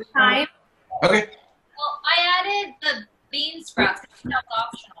time. Okay. Well, I added the bean sprouts. That was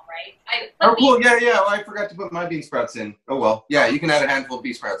optional, right? Oh, cool. Yeah. Well, I forgot to put my bean sprouts in. Oh, well. Yeah, you can add a handful of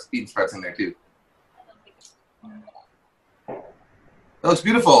bean sprouts in there, too. That looks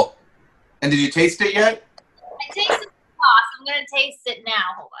beautiful. And did you taste it yet? I tasted the sauce. I'm going to taste it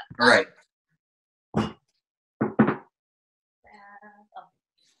now. Hold on. All right.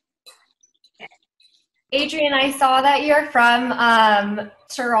 Adrianne, I saw that you're from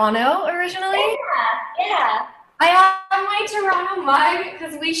Toronto originally. Yeah. I have my Toronto mug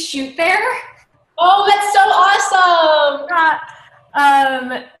because we shoot there. Oh, that's so awesome.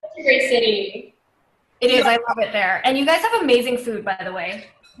 It's a great city. It is. I love it there. And you guys have amazing food, by the way.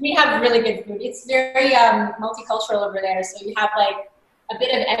 We have really good food. It's very multicultural over there, so you have like a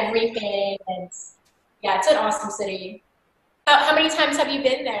bit of everything, and yeah, it's an awesome city. How many times have you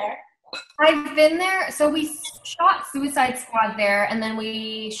been there? I've been there. So we shot Suicide Squad there, and then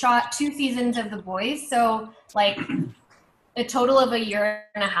we shot 2 seasons of The Boys. So like a total of 1.5 years,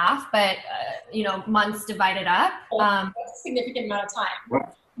 but you know, months divided up. That's a significant amount of time.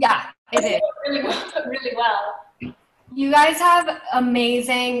 Yeah, it is. Really well. You guys have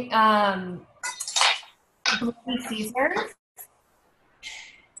amazing Bloody Caesars.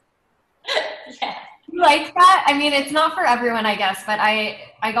 Yeah. You like that? I mean, it's not for everyone, I guess, but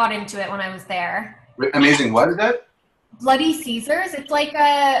I got into it when I was there. Amazing. What is that? Bloody Caesars. It's like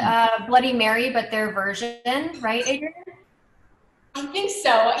a Bloody Mary, but their version, right, Adrianne? I think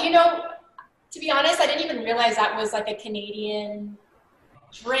so. You know, to be honest, I didn't even realize that was like a Canadian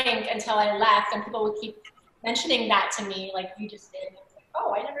drink until I left, and people would keep mentioning that to me, like you just did. And I was like,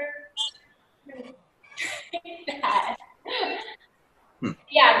 oh, I never drank that.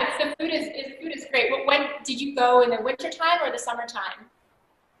 Yeah, the food is great. But when did you go, in the wintertime or the summertime?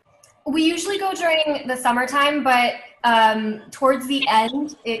 We usually go during the summertime, but towards the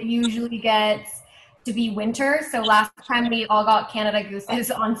end, it usually gets to be winter. So last time we all got Canada Gooses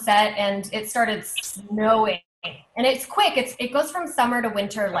on set, and it started snowing. And it's quick. It goes from summer to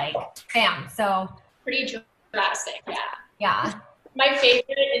winter, like bam. So pretty drastic, yeah. Yeah. My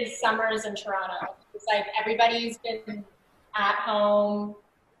favorite is summers in Toronto. It's like everybody's been at home,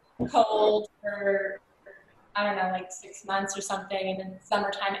 cold for I don't know, like 6 months or something. And then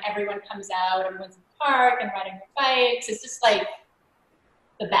summertime, everyone comes out, everyone's in the park and riding their bikes. It's just like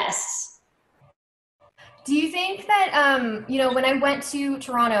the best. Do you think that, you know, when I went to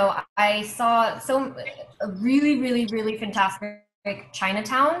Toronto, I saw a really, really, really fantastic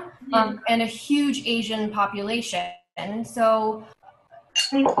Chinatown and a huge Asian population. So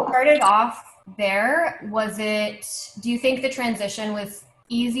when you started off there, do you think the transition was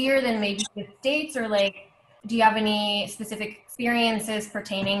easier than maybe the States, or like, do you have any specific experiences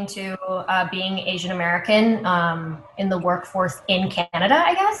pertaining to being Asian American in the workforce in Canada,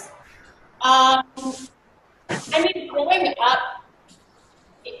 I guess? I mean, growing up,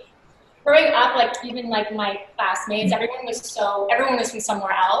 like even like my classmates, everyone was from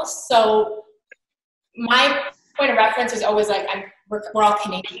somewhere else. So my point of reference is always like, we're all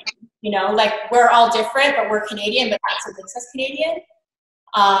Canadian, you know, like we're all different, but we're Canadian, but that's what makes us Canadian.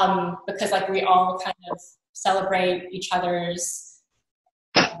 Because like we all kind of celebrate each other's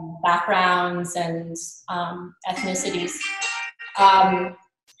backgrounds and ethnicities.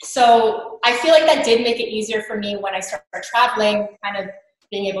 So I feel like that did make it easier for me when I started traveling, kind of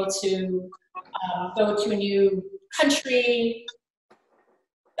being able to go to a new country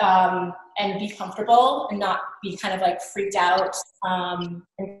and be comfortable and not be kind of like freaked out and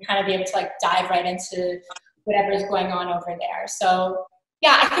kind of be able to like dive right into whatever is going on over there. So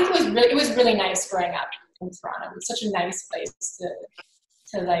yeah, I think it was really nice growing up in Toronto. It's such a nice place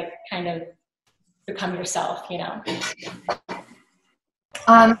to like kind of become yourself, you know.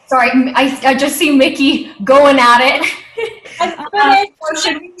 Sorry, I just see Miki going at it.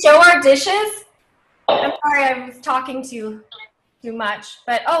 Should we show our dishes? I'm sorry, I was talking too much.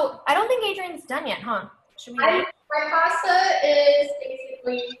 But I don't think Adrianne's done yet, huh? Should we? My pasta is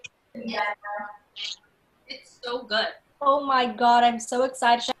basically done. It's so good. Oh my god, I'm so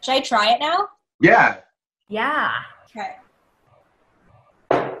excited. Should I try it now? Yeah. Yeah. Okay.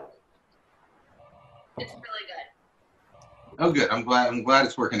 It's really good. Oh, good. I'm glad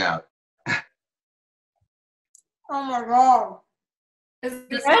it's working out. Oh my god. Is it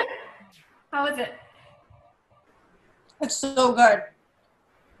good? How is it? It's so good.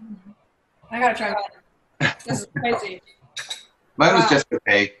 I gotta try it. This is crazy. Mine was just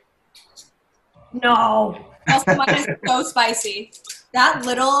okay. No. Also, mine is so spicy. That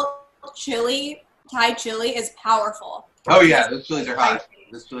little Thai chili is powerful. Oh yeah, those chilies are hot.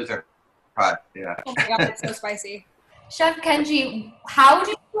 Those chilies are hot. Yeah. Oh my god, it's so spicy. Chef Kenji, how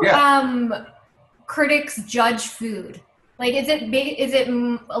do critics judge food? Like, is it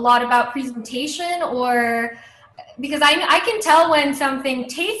a lot about presentation, or because I can tell when something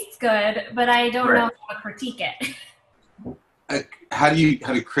tastes good, but I don't know how to critique it. How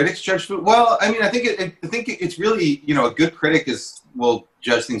do critics judge food? Well, I mean, I think it's really, you know, a good critic will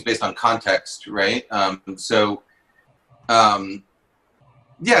judge things based on context, right?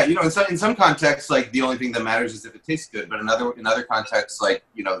 Yeah, you know, in some contexts, like the only thing that matters is if it tastes good. But in other contexts, like,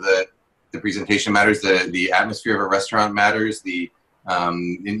 you know, the presentation matters, the atmosphere of a restaurant matters, you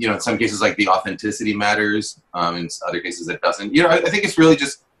know, in some cases, like the authenticity matters. In other cases, it doesn't. You know, I think it's really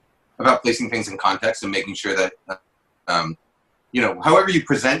just about placing things in context and making sure that, you know, however you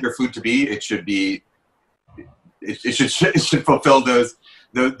present your food to be, it should fulfill those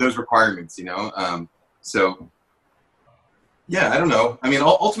requirements. You know, so. Yeah, I don't know. I mean,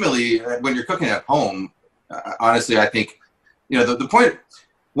 ultimately, when you're cooking at home, honestly, I think, you know, the point,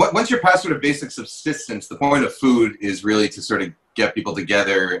 once you're past sort of basic subsistence, the point of food is really to sort of get people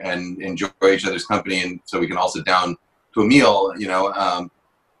together and enjoy each other's company, and so we can all sit down to a meal. You know,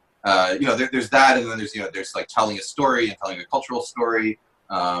 there's that, and then there's like telling a story and telling a cultural story,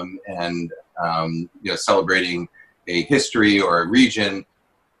 and you know, celebrating a history or a region.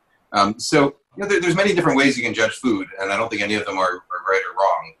 So. You know, there's many different ways you can judge food, and I don't think any of them are right or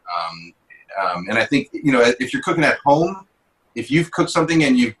wrong. And I think, you know, if you're cooking at home, if you've cooked something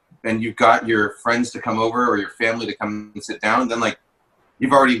and you've got your friends to come over or your family to come and sit down, then like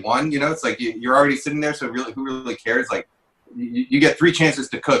you've already won. You know, it's like you're already sitting there. So really, who really cares? Like you get 3 chances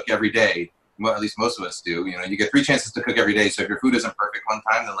to cook every day. Well, at least most of us do. You know, you get 3 chances to cook every day. So if your food isn't perfect one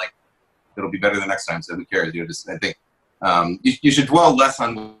time, then like it'll be better the next time. So who cares? You know, I think. You should dwell less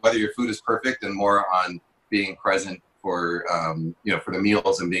on whether your food is perfect and more on being present for, you know, for the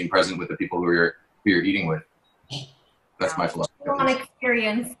meals and being present with the people who you're eating with. That's my philosophy. On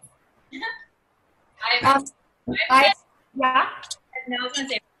experience. Yeah. I was gonna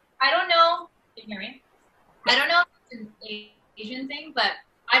say, I don't know. Can you hear me? I don't know if it's an Asian thing, but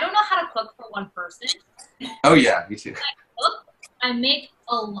I don't know how to cook for one person. Oh yeah, me too. I make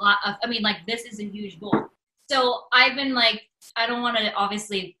a lot of. I mean, like, this is a huge bowl. So I've been like, I don't want to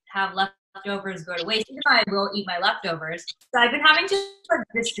obviously have leftovers go to waste. Even though I will eat my leftovers. So I've been having to like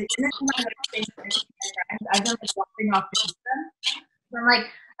distribute this to my friends. I've been like washing off them. So I'm like,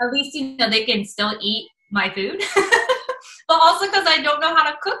 at least they can still eat my food. But also because I don't know how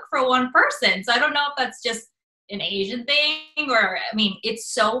to cook for one person. So I don't know if that's just an Asian thing or, I mean,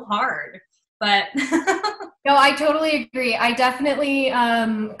 it's so hard. But no, I totally agree. I definitely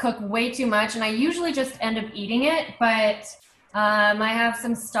cook way too much, and I usually just end up eating it, but I have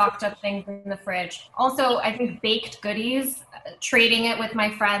some stocked up things in the fridge. Also, I think baked goodies, trading it with my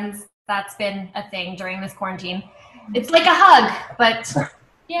friends, that's been a thing during this quarantine. It's like a hug, but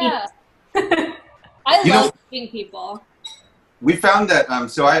yeah. I love eating people. We found that,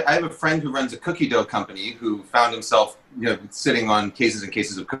 so I have a friend who runs a cookie dough company who found himself, sitting on cases and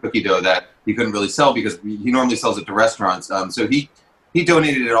cases of cookie dough that he couldn't really sell because he normally sells it to restaurants. So he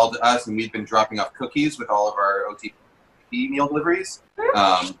donated it all to us, and we've been dropping off cookies with all of our OTP meal deliveries.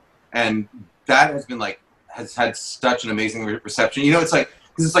 And that has been has had such an amazing reception. It's like,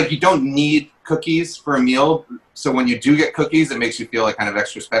 because it's like you don't need cookies for a meal. So when you do get cookies, it makes you feel like kind of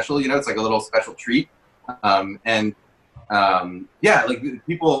extra special. It's like a little special treat. Yeah, like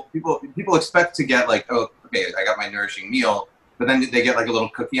people expect to get like, oh, okay, I got my nourishing meal, but then they get like a little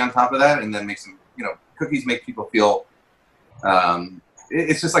cookie on top of that, and then makes them, cookies make people feel,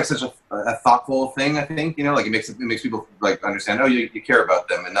 it's just like such a thoughtful thing, I think, like it makes people like understand, oh, you care about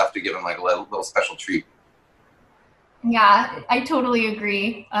them enough to give them like a little special treat. Yeah, I totally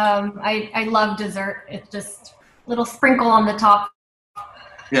agree. I love dessert. It's just a little sprinkle on the top.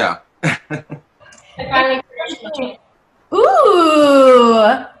 Yeah. Ooh,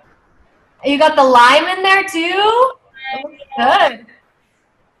 you got the lime in there too? Good.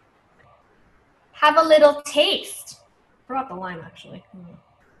 Have a little taste. Brought the lime, actually.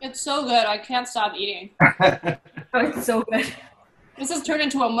 It's so good. I can't stop eating. Oh, it's so good. This has turned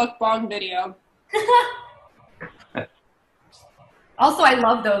into a mukbang video. Also, I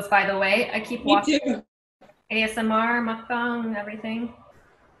love those, by the way. I keep watching too. ASMR, mukbang, everything.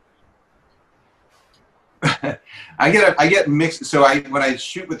 I get mixed. So when I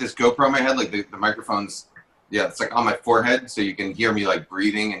shoot with this GoPro on my head, like the microphone's, it's like on my forehead, so you can hear me like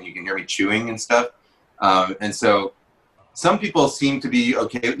breathing and you can hear me chewing and stuff. And so some people seem to be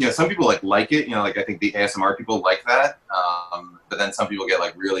okay. Some people like it. Like I think the ASMR people like that. But then some people get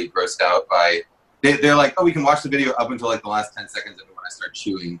like really grossed out by. They're like, oh, we can watch the video up until like the last 10 seconds of it when I start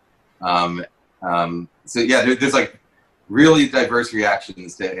chewing. So yeah, there's like really diverse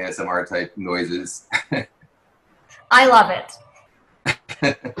reactions to ASMR type noises. I love it.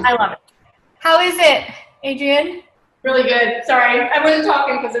 I love it. How is it, Adrianne? Really good. Sorry, I wasn't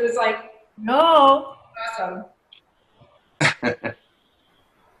talking because it was like, no. Awesome.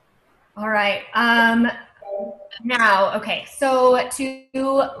 All right. Now, okay, so to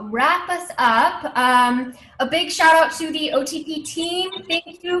wrap us up, a big shout out to the OTP team.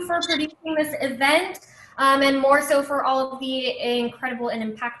 Thank you for producing this event, and more so for all of the incredible and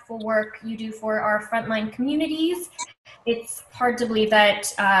impactful work you do for our frontline communities. It's hard to believe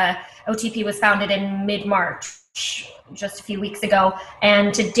that OTP was founded in mid-March, just a few weeks ago,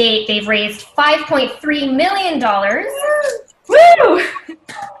 and to date they've raised $5.3 million. Woo!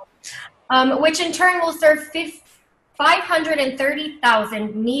 Which in turn will serve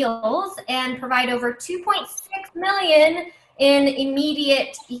 530,000 meals and provide over 2.6 million in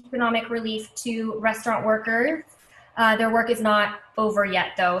immediate economic relief to restaurant workers. Their work is not over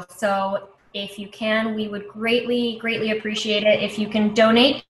yet, though, so if you can, we would greatly, greatly appreciate it if you can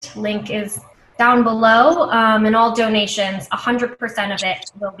donate. Link is down below, and all donations, 100% of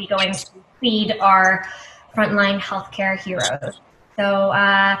it will be going to feed our frontline healthcare heroes. So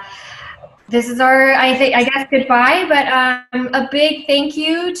this is our, I guess, goodbye, but a big thank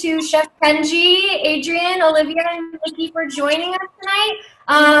you to Chef Kenji, Adrianne, Olivia, and Miki for joining us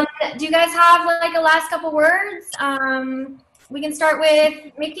tonight. Do you guys have like a last couple words? We can start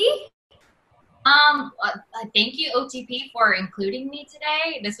with Miki. Thank you, OTP, for including me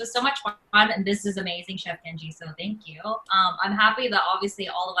today. This was so much fun, and this is amazing, Chef Kenji, so thank you. I'm happy that obviously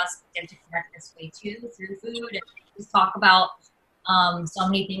all of us get to connect this way too, through food, and just talk about so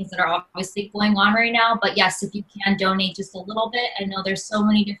many things that are obviously going on right now. But yes, if you can donate just a little bit, I know there's so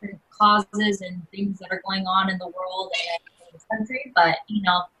many different causes and things that are going on in the world and in this country, but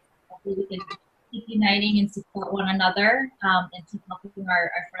hopefully we can keep uniting and support one another, and keep helping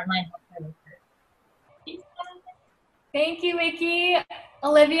our frontline healthcare workers. Thank you, Miki.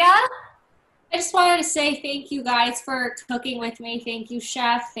 Olivia? I just wanted to say thank you guys for cooking with me. Thank you,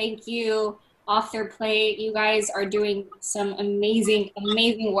 Chef. Thank you, Off Their Plate. You guys are doing some amazing,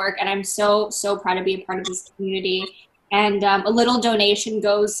 amazing work, and I'm so, so proud to be a part of this community. And a little donation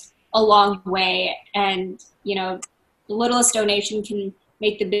goes a long way. And, you know, the littlest donation can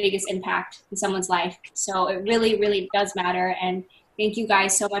make the biggest impact in someone's life. So it really, really does matter. And thank you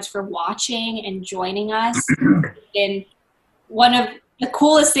guys so much for watching and joining us in one of the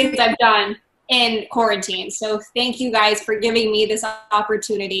coolest things I've done in quarantine. So thank you guys for giving me this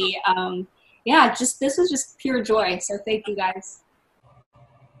opportunity. Yeah, this was just pure joy. So thank you guys.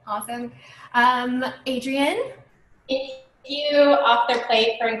 Awesome. Adrianne? Thank you, Off Their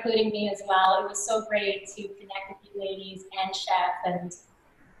Plate, for including me as well. It was so great to connect with you ladies and Chef and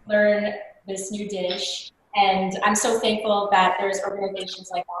learn this new dish. And I'm so thankful that there's organizations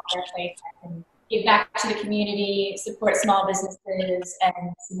like Off Their Plate that can give back to the community, support small businesses,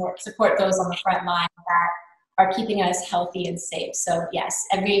 and support those on the front line that are keeping us healthy and safe. So yes,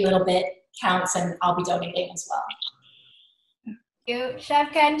 every little bit counts, and I'll be donating as well. Thank you.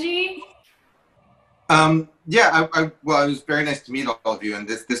 Chef Kenji? Yeah, well, it was very nice to meet all of you, and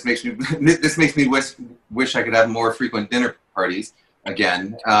this makes me wish I could have more frequent dinner parties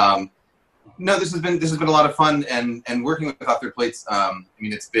again. No, this has been a lot of fun, and working with Off Their Plates. I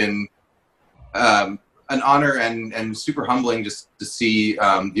mean, it's been an honor and super humbling just to see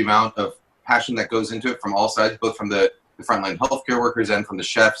the amount of passion that goes into it from all sides, both from the frontline healthcare workers and from the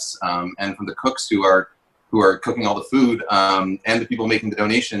chefs and from the cooks who are cooking all the food and the people making the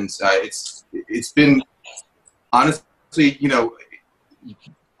donations. It's been, honestly, you know,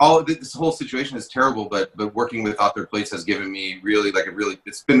 this whole situation is terrible, but working with Off Their Plates has given me really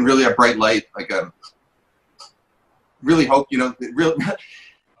it's been really a bright light, like a really hope, you know,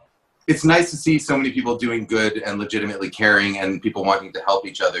 it's nice to see so many people doing good and legitimately caring and people wanting to help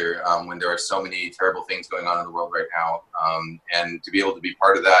each other when there are so many terrible things going on in the world right now. And to be able to be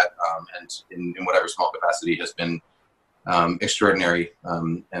part of that and in whatever small capacity has been extraordinary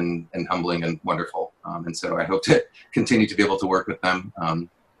and humbling and wonderful. And so I hope to continue to be able to work with them.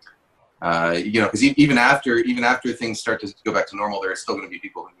 You know, because even after things start to go back to normal, there are still going to be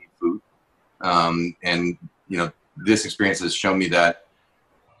people who need food. And, you know, this experience has shown me that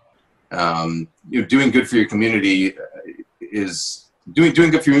you know, doing good for your community is doing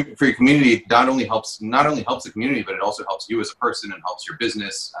good for your community not only helps the community, but it also helps you as a person and helps your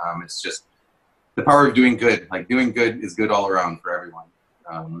business. It's just the power of doing good. Like, doing good is good all around for everyone.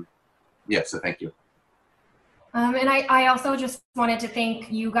 Yeah, so thank you. And I also just wanted to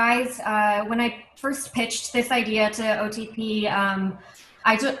thank you guys. When I first pitched this idea to OTP,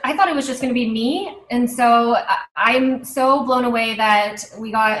 I thought it was just going to be me, and so I'm so blown away that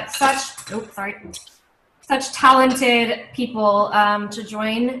we got such talented people to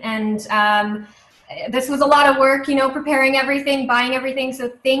join, and this was a lot of work, you know, preparing everything, buying everything.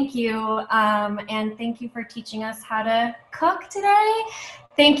 So thank you, and thank you for teaching us how to cook today.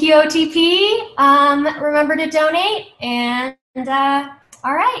 Thank you, OTP. Remember to donate, and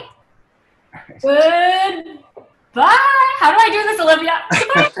all right, good. Bye. How do I do this, Olivia?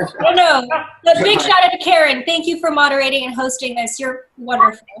 I don't know. A big shout out to Karen. Thank you for moderating and hosting this. You're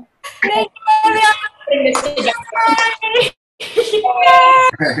wonderful. Thank you, Olivia.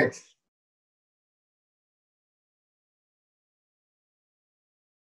 Bye.